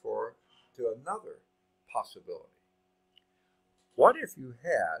leads to another possibility. What if you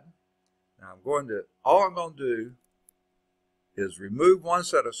had, now all I'm going to do is remove one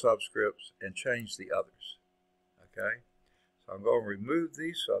set of subscripts and change the others. Okay? So I'm going to remove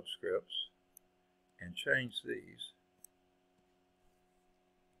these subscripts and change these.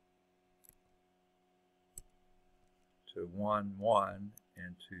 To 1, 1,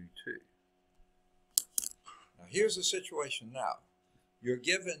 and 2, 2. Now here's the situation now. You're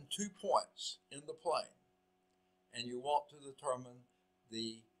given 2 points in the plane, and you want to determine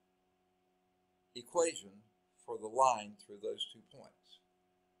the equation for the line through those 2 points.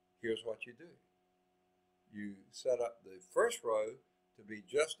 Here's what you do. You set up the first row to be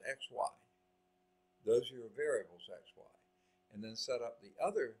just xy. Those are your variables, x, y. And then set up the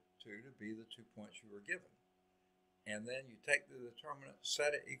other two to be the 2 points you were given. And then you take the determinant,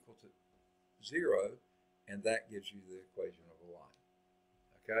 set it equal to 0, and that gives you the equation of a line.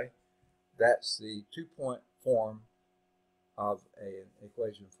 Okay? That's the 2-point form of an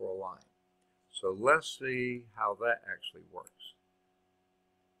equation for a line. So let's see how that actually works.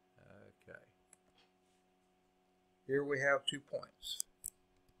 Okay. Here we have 2 points.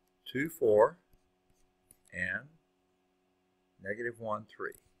 2, 4, and -1,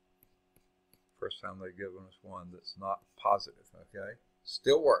 3. First time they've given us one that's not positive, okay?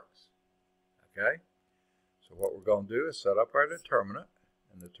 Still works, okay? So what we're going to do is set up our determinant,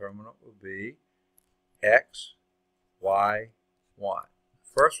 and the determinant will be x, y, 1. The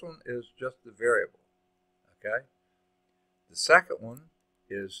first one is just the variable, okay? The second one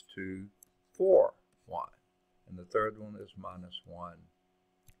is 2, 4, 1. And the third one is -1,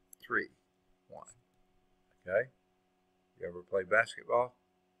 3, 1. Okay? You ever play basketball?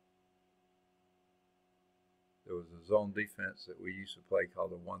 There was a zone defense that we used to play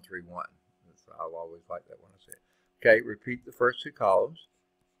called a 1-3-1. I'll always like that when I say it. Okay, repeat the first two columns.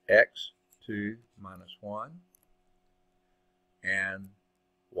 X, 2, -1, and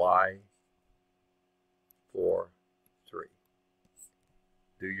Y, 4, 3.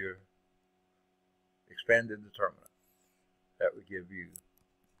 Do your expanded determinant. That would give you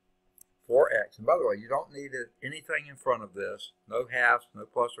 4x. And by the way, you don't need anything in front of this. No halves, no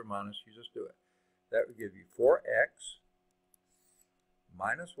plus or minus. You just do it. That would give you 4x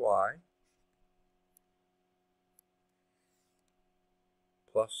minus y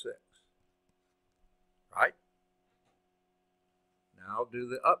plus 6. Right? Now do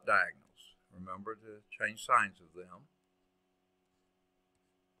the up diagonals. Remember to change signs of them.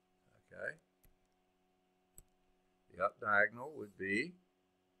 Okay. The up diagonal would be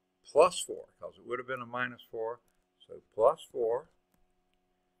plus 4, because it would have been a -4. So plus 4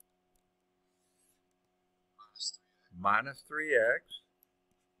 minus 3x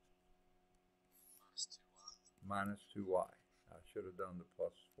minus 2y. I should have done the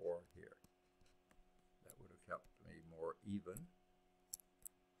plus 4 here. That would have kept me more even.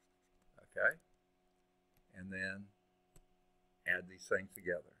 Okay? And then add these things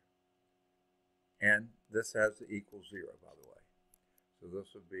together. And this has to equal 0, by the way. So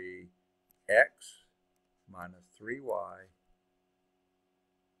this would be x minus 3y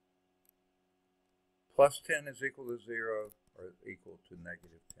plus 10 is equal to 0 or equal to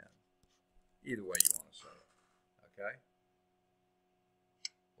 -10. Either way you want to say it. Okay?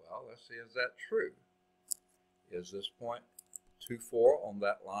 Well, let's see, is that true? Is this point 2, 4 on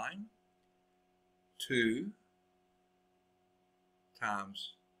that line? 2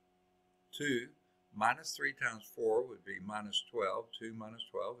 times 2 minus 3 times 4 would be -12. 2 minus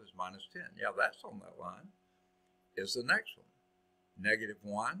 12 is -10. Yeah, that's on that line. Is the next one.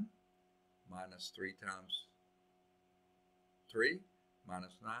 -1 minus 3 times 3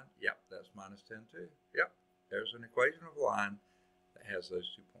 minus 9. Yep, that's -10 too. Yep, there's an equation of a line that has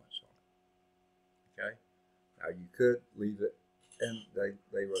those 2 points on it. Okay? Now you could leave it, and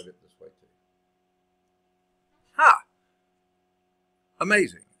they wrote it this way too. Ha!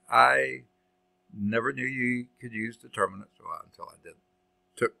 Amazing. I never knew you could use determinants until I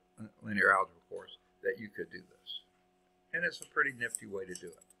took a linear algebra course, that you could do this. And it's a pretty nifty way to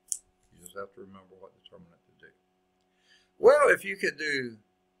do it. You just have to remember what determinant to do. Well, if you could do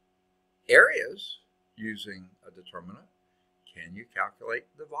areas using a determinant, can you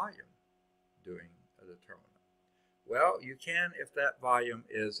calculate the volume doing a determinant? Well, you can if that volume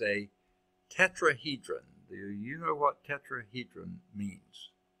is a tetrahedron. Do you know what tetrahedron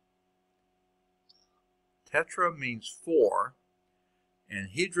means? Tetra means 4, and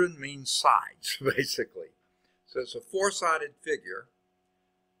hedron means sides, basically. So it's a 4-sided figure,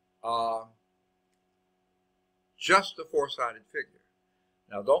 just a 4-sided figure.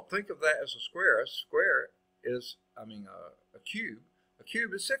 Now don't think of that as a square. A square is, a cube. A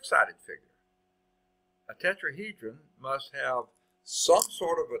cube is a 6-sided figure. A tetrahedron must have some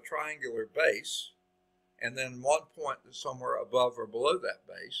sort of a triangular base, and then one point is somewhere above or below that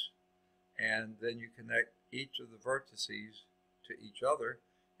base, and then you connect each of the vertices to each other,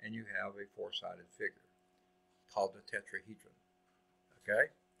 and you have a 4-sided figure called a tetrahedron.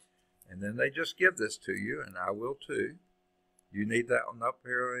 Okay? And then they just give this to you, and I will too. You need that one up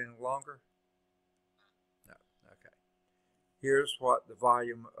here any longer? No. Okay. Here's what the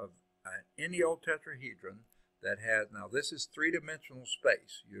volume of any old tetrahedron that has, now this is 3-dimensional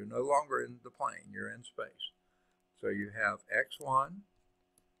space. You're no longer in the plane, you're in space. So you have x1,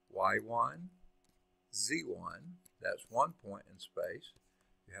 y1, z1, that's 1 point in space.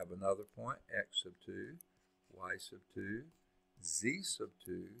 You have another point, x sub 2, y sub 2, z sub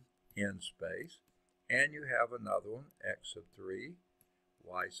 2 in space. And you have another one, x sub 3,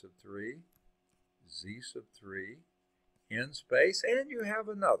 y sub 3, z sub 3 in space. And you have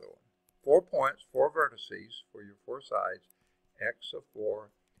another one. 4 points, 4 vertices for your 4 sides, x sub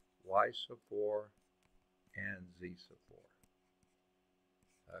 4, y sub 4, and z sub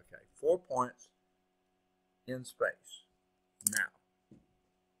 4. Okay, 4 points in space. Now,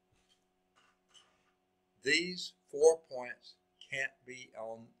 these 4 points can't be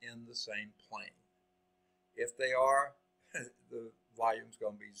in the same plane. If they are, the volume's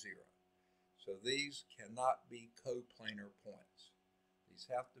going to be 0. So these cannot be coplanar points. These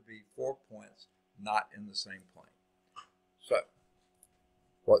have to be 4 points not in the same plane. So,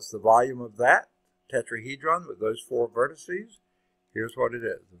 what's the volume of that tetrahedron with those 4 vertices? Here's what it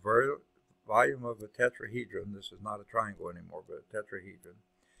is. The volume of a tetrahedron, this is not a triangle anymore, but a tetrahedron,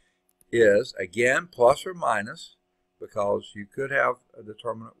 is, again, plus or minus, because you could have a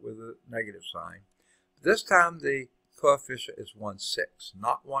determinant with a negative sign. This time the coefficient is 1/6,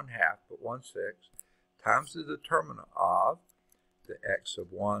 not 1/2, but 1/6, times the determinant of the x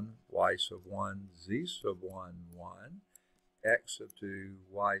sub 1, y sub 1, z sub 1, 1, x sub 2,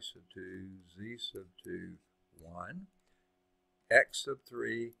 y sub 2, z sub 2, 1, x sub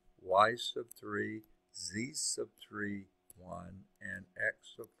 3, y sub 3, z sub 3, 1, and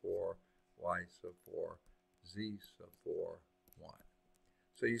x sub 4, y sub 4, z sub 4, 1.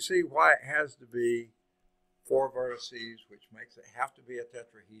 So you see why it has to be 4 vertices, which makes it have to be a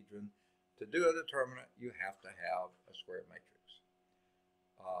tetrahedron. To do a determinant, you have to have a square matrix.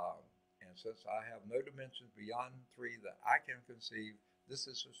 And since I have no dimensions beyond 3 that I can conceive, this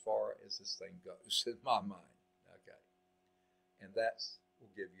is as far as this thing goes in my mind. Okay, and that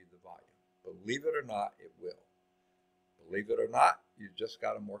will give you the volume. Believe it or not, it will. Believe it or not, you've just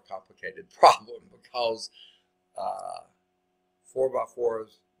got a more complicated problem, because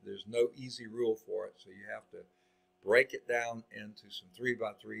 4x4s, there's no easy rule for it, so you have to break it down into some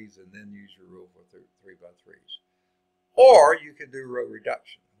 3x3s and then use your rule for 3x3s. Or you can do row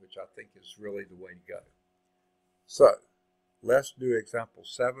reduction, which I think is really the way to go. So, let's do example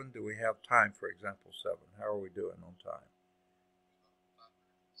 7. Do we have time for example 7? How are we doing on time?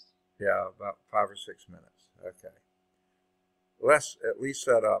 Yeah, about 5 or 6 minutes. Okay. Let's at least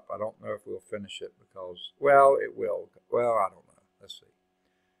set up. I don't know if we'll finish it because, well, it will. Well, I don't know. Let's see.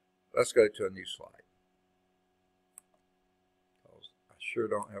 Let's go to a new slide, because I sure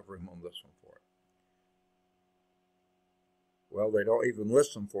don't have room on this one for it. Well, they don't even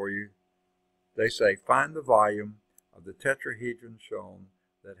list them for you. They say, find the volume of the tetrahedron shown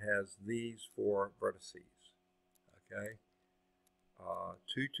that has these 4 vertices. Okay?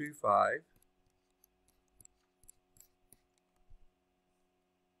 225,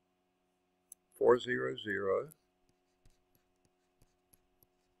 400,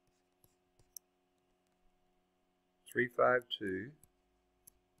 352,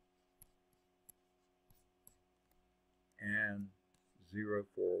 and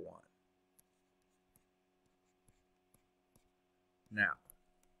 041. Now,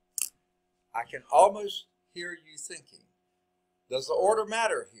 I can almost hear you thinking, does the order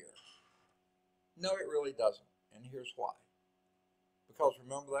matter here? No, it really doesn't, and here's why. Because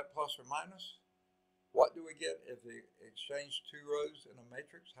remember that plus or minus? What do we get if we exchange 2 rows in a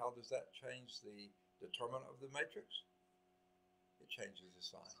matrix? How does that change the determinant of the matrix? It changes the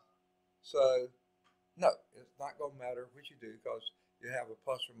sign. So, no, it's not going to matter what you do, because you have a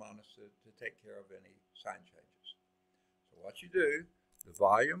plus or minus to take care of any sign changes. So what you do, the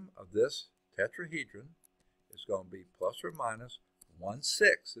volume of this tetrahedron is going to be plus or minus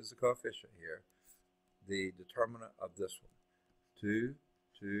 1/6 is the coefficient here, the determinant of this one. 2,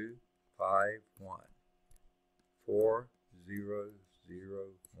 2, 5, 1. 4, 0,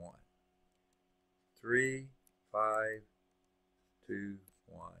 0, 1. 3, 5, 2,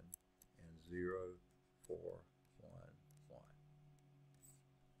 1, and 0, 4, 1, 1.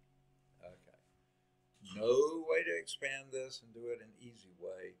 Okay. No way to expand this and do it an easy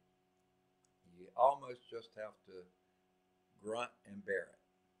way. You almost just have to grunt and bear it.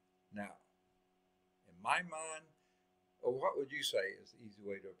 Now, in my mind, or what would you say is the easy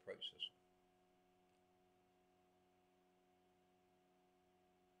way to approach this one?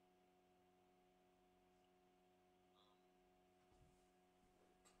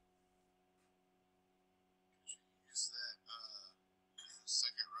 Use that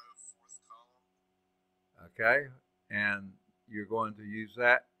second row, 4th column. Okay, and you're going to use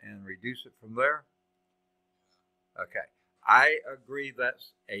that and reduce it from there? Okay, I agree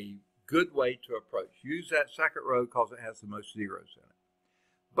that's a good way to approach. Use that second row because it has the most zeros in it.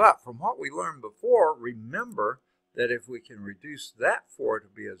 But from what we learned before, remember that if we can reduce that 4 to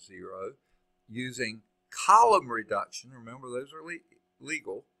be a 0 using column reduction, remember those are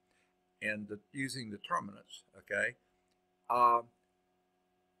legal, and using determinants, okay?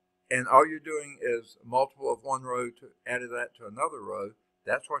 And all you're doing is multiple of one row to add that to another row.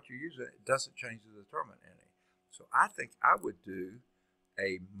 That's what you're using. It doesn't change the determinant any. So I think I would do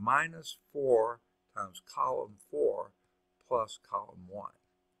a minus 4 times column 4 plus column 1.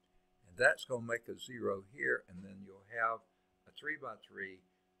 And that's going to make a 0 here, and then you'll have a 3 by 3,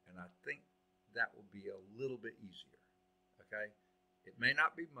 and I think that will be a little bit easier, okay? It may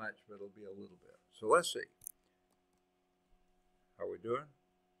not be much, but it'll be a little bit. So let's see. How are we doing?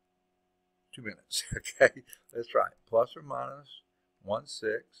 2 minutes, okay? Let's try it. Plus or minus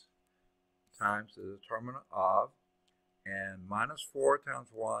 1/6 times the determinant of, and minus 4 times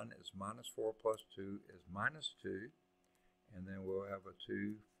 1 is minus 4 plus 2 is minus 2. And then we'll have a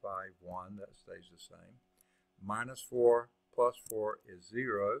 2, 5, 1. That stays the same. Minus 4 plus 4 is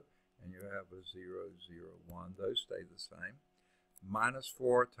 0. And you have a 0, 0, 1. Those stay the same. Minus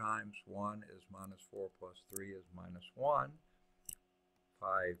 4 times 1 is minus 4 plus 3 is minus 1.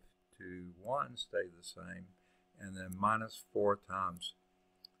 5, 2, 1 stay the same. And then minus 4 times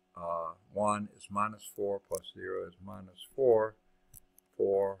 1 is minus 4 plus 0 is minus 4.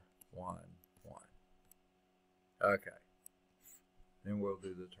 4, 1, 1. Okay. Then we'll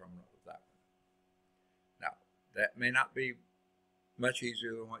do the determinant with that one. Now, that may not be much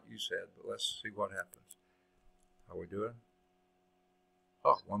easier than what you said, but let's see what happens. How are we doing?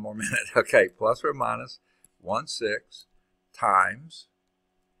 Oh, 1 more minute. Okay, plus or minus 1/6 times.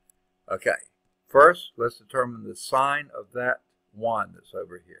 Okay, first let's determine the sign of that 1 that's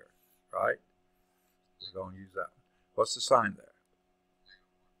over here, right? We're going to use that one. What's the sign there?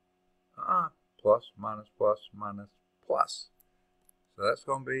 Plus, minus, plus, minus, plus. So that's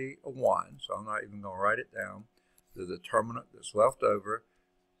going to be a 1, so I'm not even going to write it down. The determinant that's left over,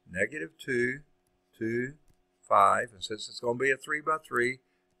 negative 2, 2, 5, and since it's going to be a 3 by 3,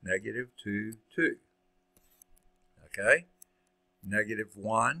 negative 2, 2. Okay? Negative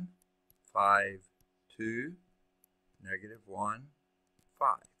 1, 5, 2, negative 1,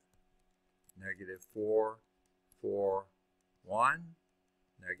 5. Negative 4, 4, 1,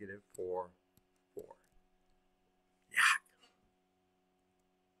 negative 4, 4. Yeah.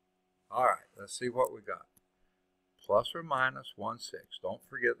 All right, let's see what we got. Plus or minus 1/6. Don't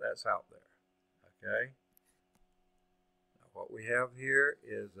forget that's out there. Okay? Now what we have here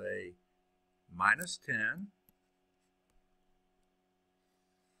is a minus 10,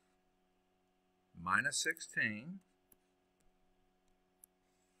 minus 16,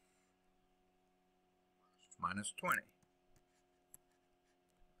 minus 20.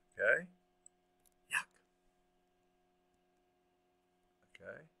 Okay? Yuck.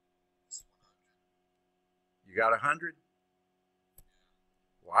 Okay. You got 100?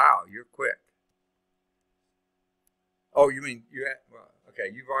 Wow, you're quick. Oh, you mean you had, well, okay,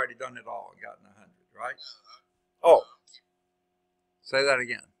 you've already done it all and gotten 100, right? Oh, say that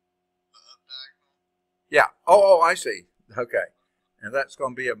again. Yeah. Oh, I see. Okay. And that's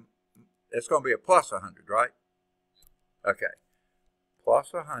going to be it's going to be a plus 100, right? Okay.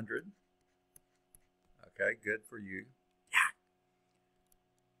 Plus 100. Okay, good for you. Yeah.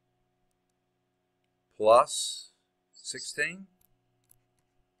 Plus 16.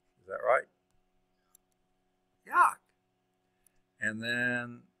 Is that right? Yeah. And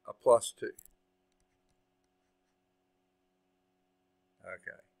then a plus 2.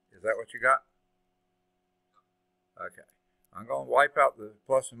 Okay. Is that what you got? Okay. I'm going to wipe out the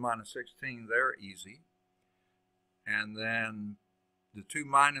plus and minus 16. They're easy. And then the 2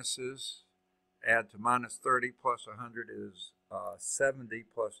 minuses add to minus 30 plus 100 is 70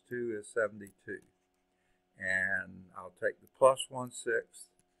 plus 2 is 72. And I'll take the plus 1/6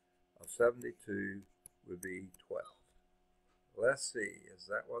 of 72 would be 12. Let's see, is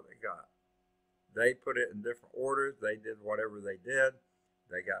that what they got? They put it in different orders. They did whatever they did.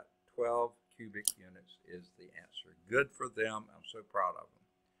 They got 12 cubic units is the answer. Good for them. I'm so proud of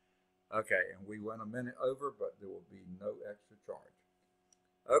them. Okay, and we went a minute over, but there will be no extra charge.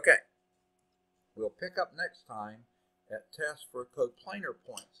 Okay, we'll pick up next time at tests for coplanar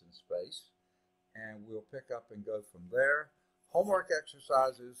points in space, and we'll pick up and go from there. Homework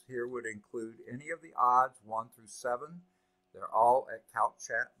exercises here would include any of the odds 1 through 7. They're all at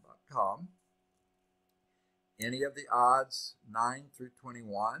calcchat.com. Any of the odds 9 through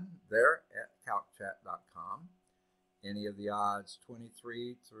 21, they're at calcchat.com. Any of the odds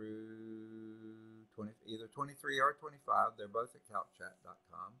 23 through 20, either 23 or 25, they're both at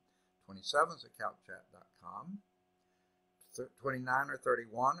calcchat.com. 27's at calcchat.com. 29 or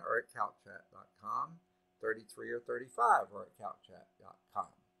 31 are at calchat.com. 33 or 35 are at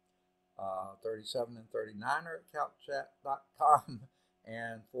calchat.com. 37 and 39 are at calchat.com.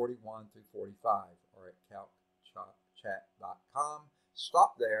 And 41 through 45 are at calchat.com.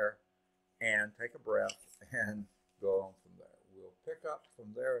 Stop there and take a breath and go on from there. We'll pick up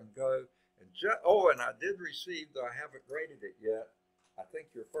from there and go. And and I did receive, though I haven't graded it yet, I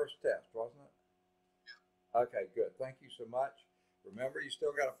think your first test, wasn't it? Yeah. Okay, good. Thank you so much. Remember, you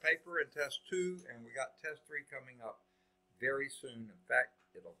still got a paper in test 2, and we got test 3 coming up very soon. In fact,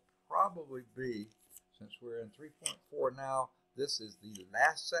 it'll probably be, since we're in 3.4 now, this is the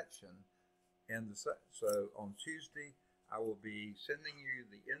last section in the so on Tuesday I will be sending you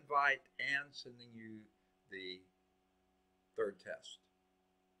the invite and sending you the third test.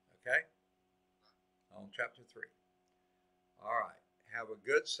 Okay? On chapter 3. All right. Have a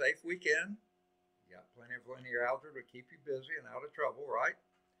good, safe weekend. You got plenty of linear algebra to keep you busy and out of trouble, right?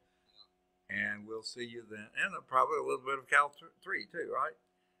 And we'll see you then. And probably a little bit of Cal 3 too, right?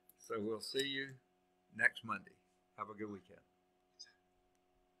 So we'll see you next Monday. Have a good weekend.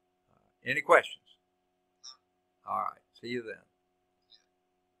 Any questions? All right. See you then.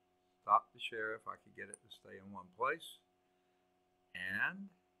 Stop the share if I could get it to stay in one place.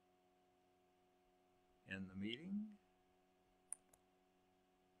 And in the meeting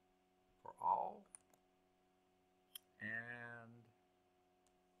for all. And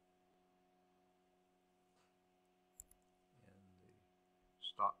in the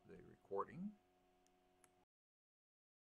stop the recording.